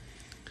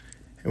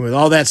 And with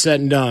all that said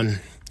and done,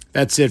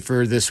 that's it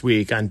for this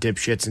week on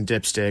Dipshits and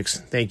Dipsticks.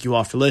 Thank you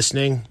all for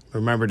listening.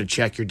 Remember to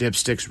check your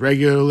dipsticks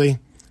regularly.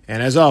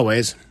 And as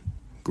always,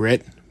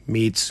 grit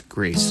meets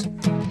grease.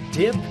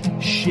 Dip,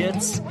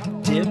 shits,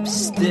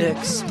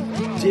 dipsticks.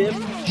 Dip,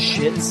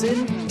 shits,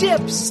 and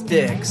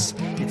dipsticks.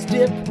 It's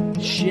dip,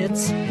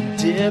 shits, and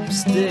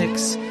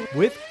dipsticks.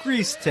 With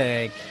Grease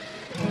Tank.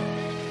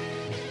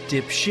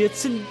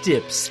 Dipshits and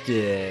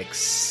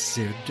dipsticks.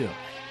 They're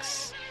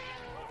dogs.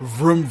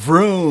 Vroom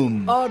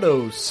vroom.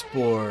 Auto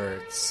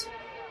sports.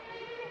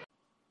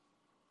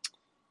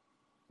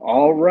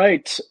 All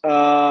right.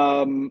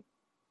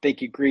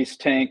 Thank you, Grease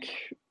Tank.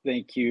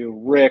 Thank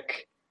you,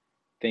 Rick.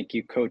 Thank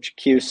you, Coach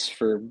Cuse,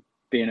 for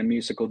being a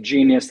musical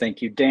genius.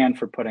 Thank you, Dan,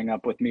 for putting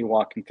up with me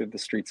walking through the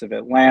streets of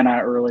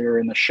Atlanta earlier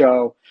in the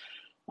show.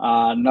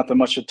 Nothing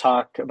much to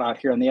talk about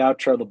here on the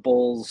outro. The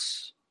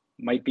Bulls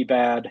might be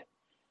bad,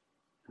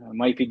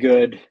 might be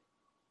good.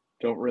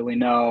 Don't really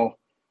know.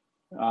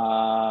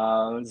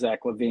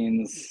 Zach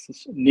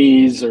LaVine's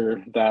knees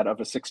are that of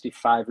a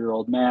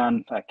 65-year-old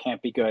man. That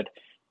can't be good.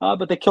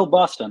 But they killed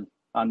Boston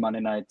on Monday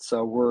night,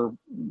 so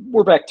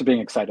we're back to being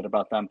excited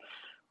about them.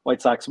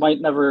 White Sox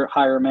might never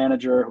hire a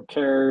manager. Who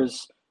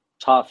cares?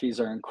 Toffees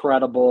are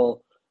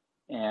incredible,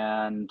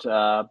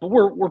 but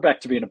we're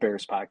back to being a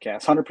Bears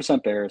podcast.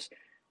 100% Bears,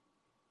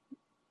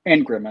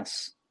 and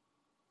Grimace,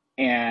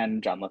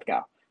 and John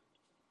Lithgow.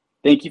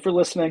 Thank you for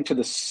listening to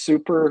the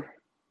super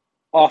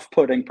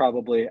off-putting,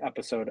 probably,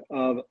 episode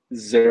of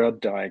Zero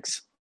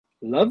Dogs.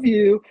 Love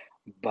you.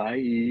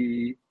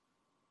 Bye.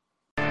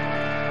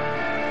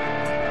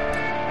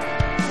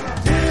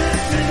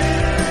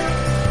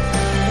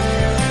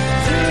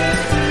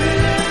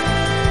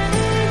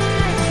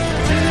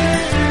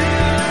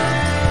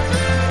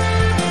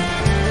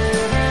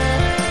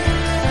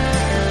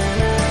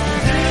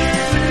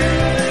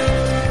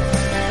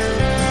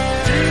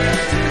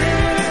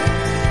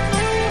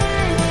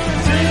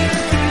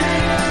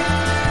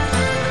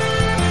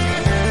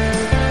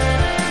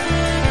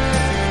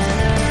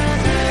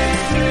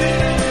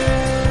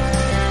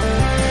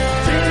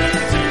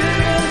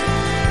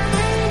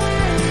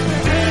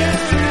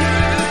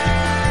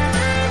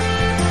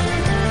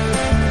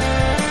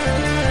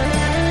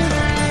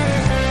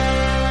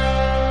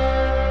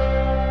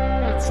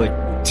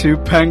 two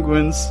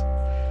penguins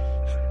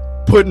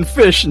putting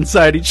fish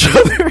inside each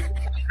other.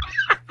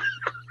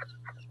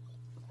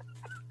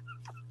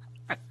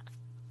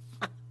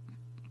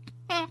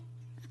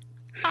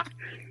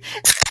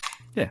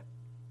 Yeah.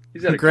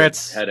 He's got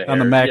Congrats a good head of on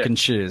the hair. mac Yeah. and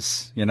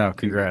cheese. You know,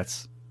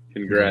 congrats.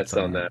 Congrats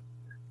on that.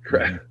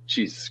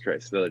 Jesus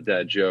Christ, another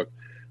dad joke.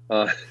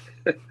 I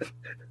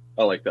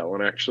like that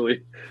one,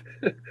 actually.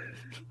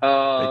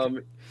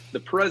 The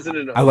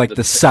president of I like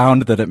the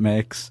sound that it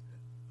makes.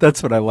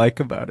 That's what I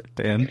like about it,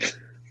 Dan.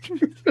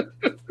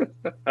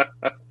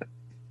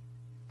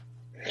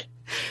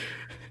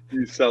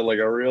 You sound like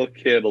a real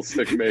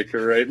candlestick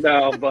maker right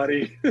now,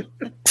 buddy.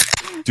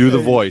 Do the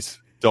voice.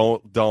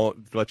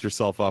 Don't let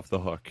yourself off the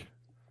hook.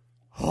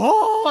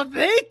 Oh,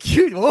 thank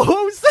you. What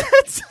was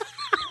that?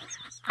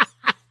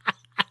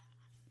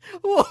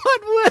 What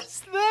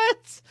was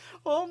that?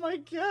 Oh my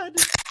god.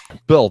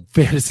 Bill,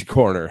 Fantasy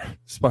Corner,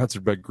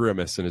 sponsored by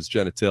Grimace and his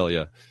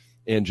genitalia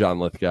and John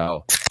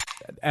Lithgow.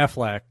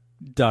 Affleck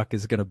duck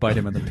is going to bite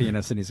him in the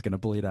penis and he's going to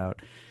bleed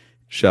out.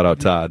 Shout out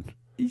Todd.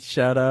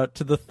 Shout out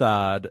to the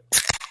Thod.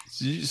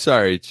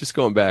 Sorry, just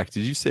going back.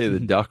 Did you say the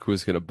duck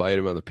was going to bite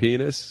him on the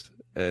penis?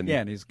 And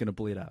Yeah, and he's going to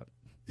bleed out.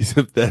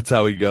 that's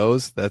how he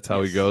goes. That's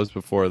how he goes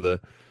before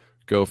the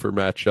Gopher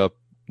matchup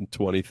in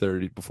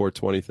 2030, before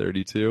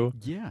 2032.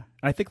 Yeah,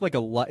 I think like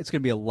it's going to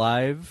be a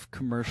live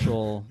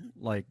commercial.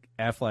 Like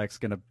Affleck's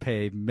going to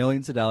pay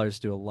millions of dollars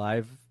to do a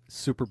live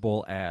Super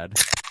Bowl ad.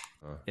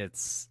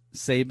 It's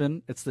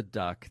Saban. It's the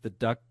duck. The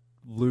duck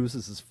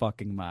loses his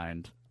fucking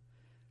mind.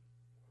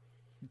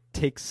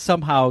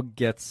 Somehow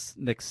gets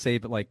Nick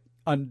Saban, like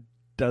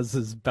undoes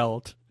his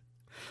belt.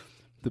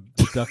 The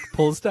duck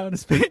pulls down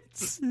his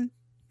pants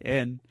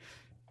and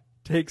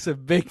takes a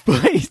big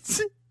bite.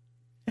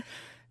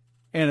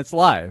 And it's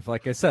live.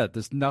 Like I said,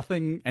 there's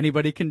nothing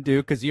anybody can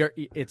do because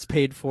it's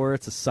paid for.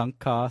 It's a sunk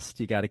cost.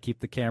 You got to keep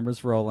the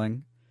cameras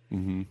rolling.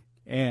 Mm-hmm.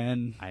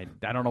 And I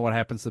don't know what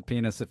happens to the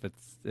penis if it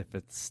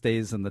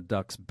stays in the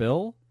duck's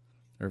bill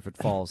or if it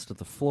falls to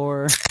the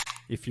floor.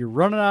 If you're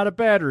running out of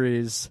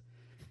batteries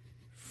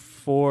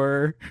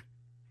for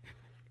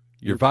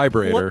your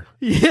vibrator,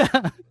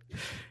 yeah,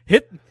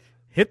 hit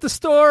the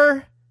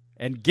store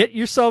and get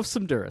yourself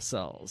some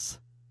Duracells.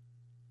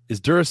 Is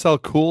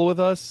Duracell cool with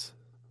us?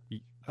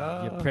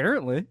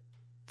 Apparently.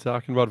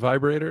 Talking about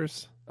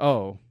vibrators?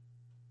 Oh.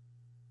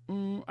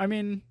 I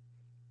mean,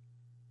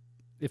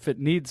 if it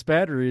needs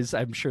batteries,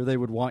 I'm sure they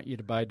would want you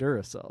to buy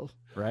Duracell,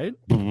 right?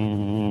 I'm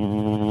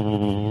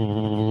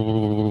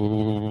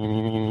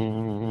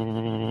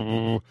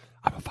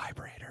a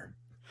vibrator.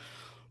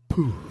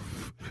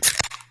 Poof.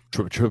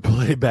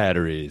 AAA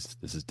batteries.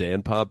 This is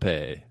Dan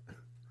Pompey.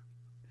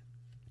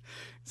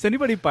 Does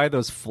anybody buy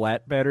those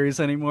flat batteries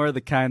anymore?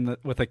 The kind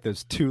that with like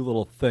those two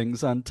little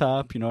things on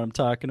top. You know what I'm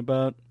talking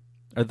about?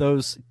 Are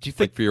those? Do you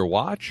think like for your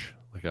watch?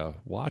 Like a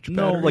watch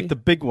battery? No, like the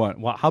big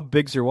one. How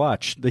big's your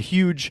watch? The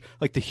huge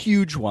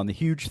one, the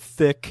huge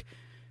thick,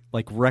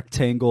 like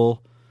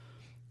rectangle.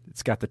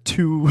 It's got the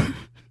two.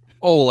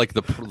 Oh, like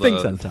the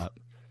things on top.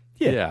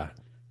 Yeah.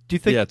 Do you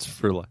think? Yeah, it's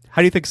for.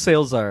 How do you think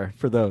sales are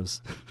for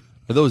those?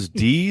 Are those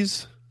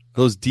D's?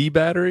 Those D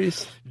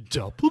batteries?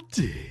 Double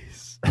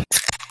D's.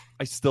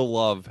 I still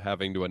love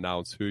having to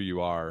announce who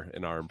you are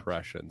in our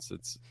impressions.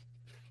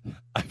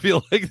 I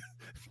feel like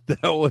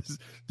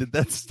did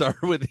that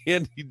start with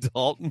Andy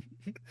Dalton?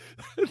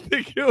 I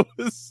think it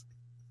was.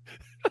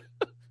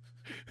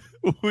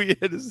 We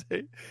had to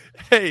say,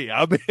 "Hey,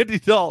 I'm Andy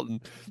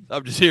Dalton.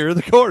 I'm just here in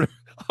the corner.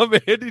 I'm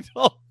Andy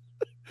Dalton."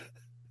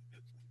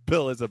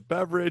 Bill has a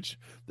beverage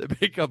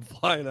that may come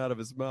flying out of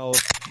his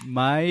mouth.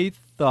 My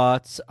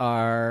thoughts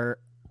are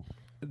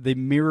they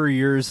mirror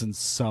yours in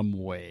some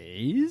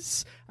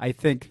ways. I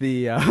think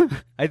it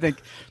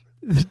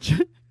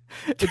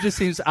just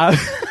seems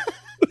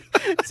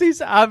it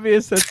seems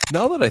obvious that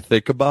now that I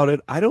think about it,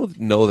 I don't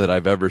know that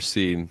I've ever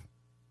seen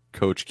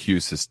Coach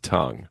Cuse's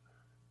tongue.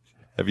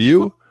 Have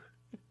you?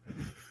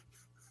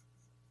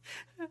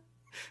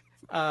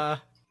 Man,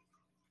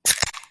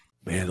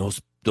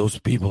 those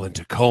people in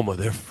Tacoma,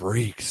 they're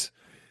freaks.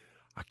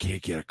 I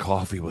can't get a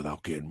coffee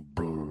without getting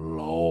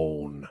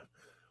blown.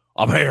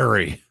 I'm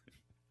hairy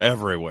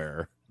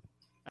everywhere.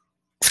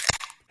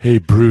 Hey,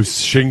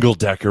 Bruce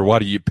Shingledecker, why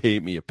do you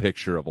paint me a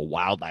picture of a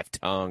wildlife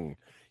tongue,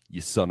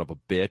 you son of a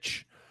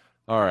bitch?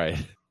 All right.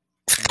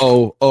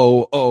 Oh,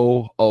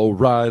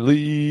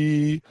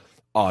 O'Reilly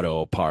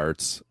Auto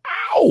Parts.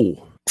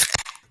 Ow!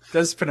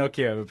 Does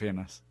Pinocchio have a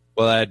penis?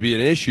 Well, that'd be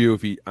an issue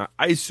if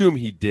I assume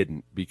he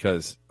didn't,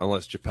 because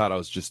unless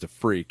Geppetto's just a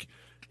freak,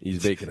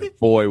 he's making a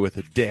boy with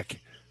a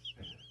dick.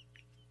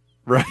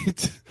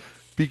 Right?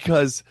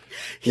 Because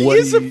he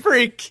is a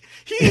freak.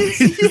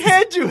 He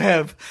had to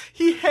have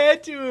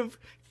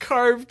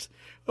carved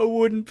a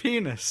wooden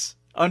penis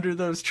under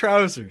those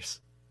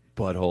trousers.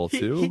 Butthole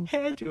too. He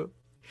had to.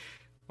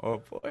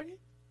 Oh boy.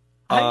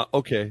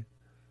 Okay.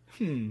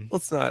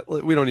 Let's not.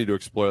 We don't need to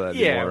explore that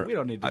anymore. Yeah, we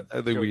don't need to.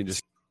 I think we can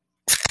just.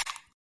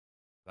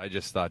 I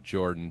just thought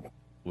Jordan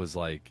was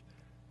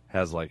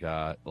has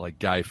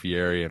Guy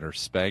Fieri in her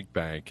spank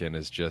bank and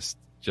is just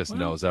just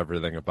knows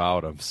everything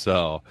about him.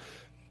 So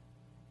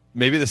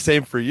maybe the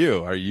same for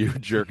you. Are you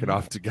jerking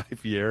off to Guy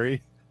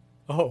Fieri?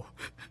 Oh,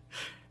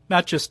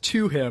 not just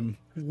to him,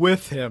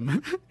 with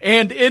him,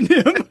 and in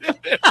him.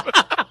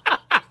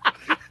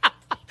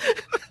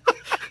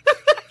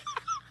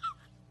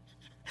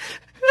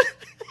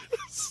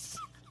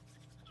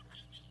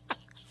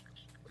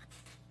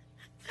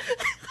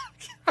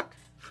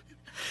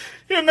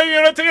 In the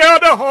unity of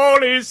the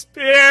Holy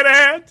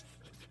Spirit.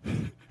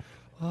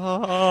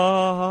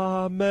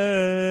 Amen.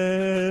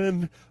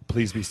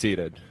 Please be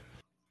seated.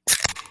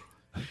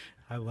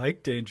 I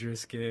like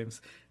dangerous games.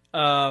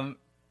 Dolphin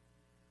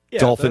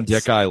that's-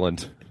 Dick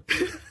Island.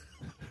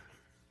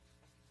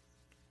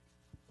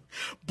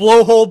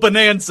 Blowhole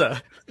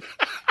Bonanza.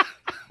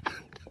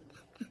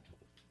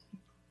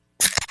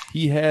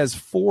 He has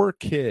 4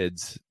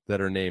 kids that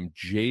are named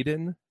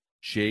Jaden,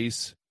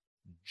 Jace,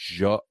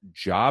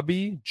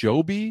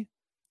 Joby,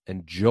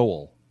 and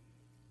Joel.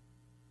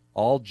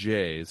 All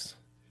J's.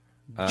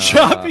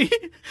 Jobby?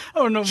 I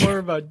don't know more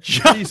about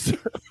Jobby.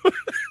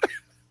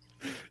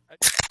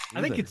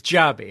 I think it's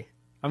Jobby.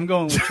 I'm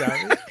going with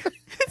Jobby.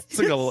 It's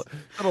like a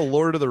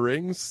Lord of the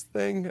Rings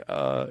thing.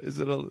 Is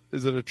it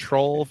a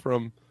troll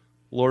from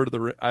Lord of the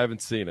Rings? I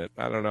haven't seen it.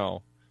 I don't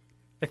know.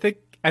 I think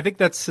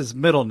that's his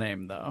middle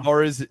name, though.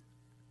 Or is it?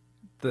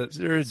 Is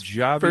there a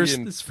Jobby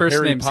in his first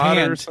Harry name's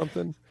Potter Hand. or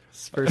something?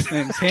 His first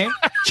name's Hand.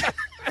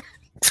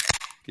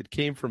 It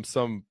came from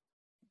some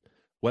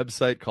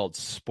website called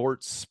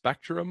Sports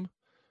Spectrum,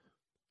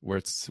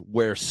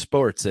 where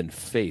sports and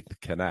faith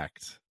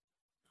connect.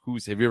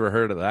 Have you ever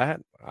heard of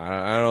that?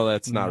 I know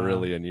that's not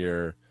really in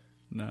your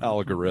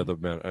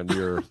algorithm on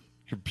your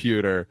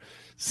computer.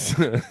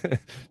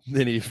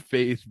 Any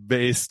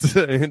faith-based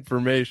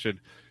information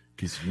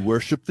because you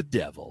worship the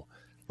devil.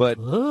 But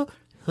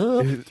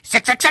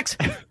 666!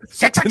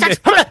 666!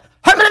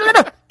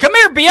 Come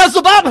here,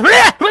 Beelzebub!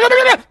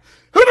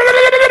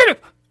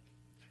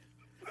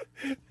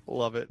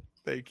 love it.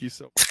 Thank you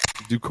so much.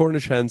 Do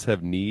Cornish hens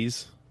have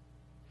knees?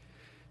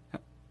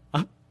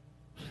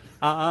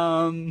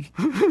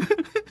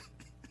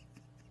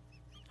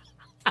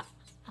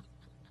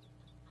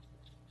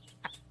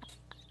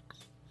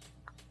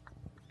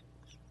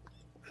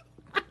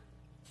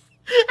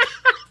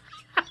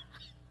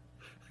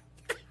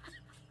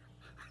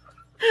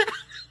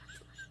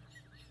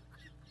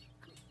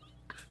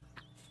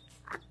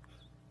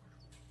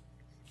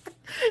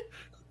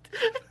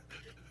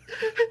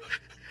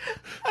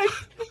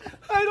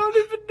 I don't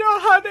even know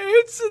how to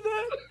answer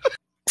that.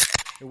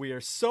 And we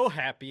are so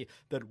happy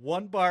that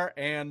One Bar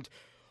and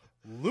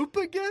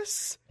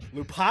Lupagus,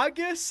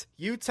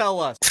 you tell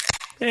us.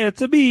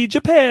 It's a me,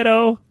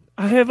 Geppetto.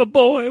 I have a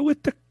boy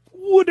with the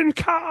wooden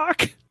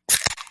cock.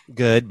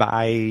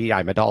 Goodbye.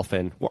 I'm a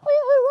dolphin.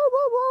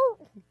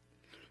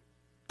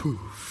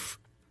 Poof.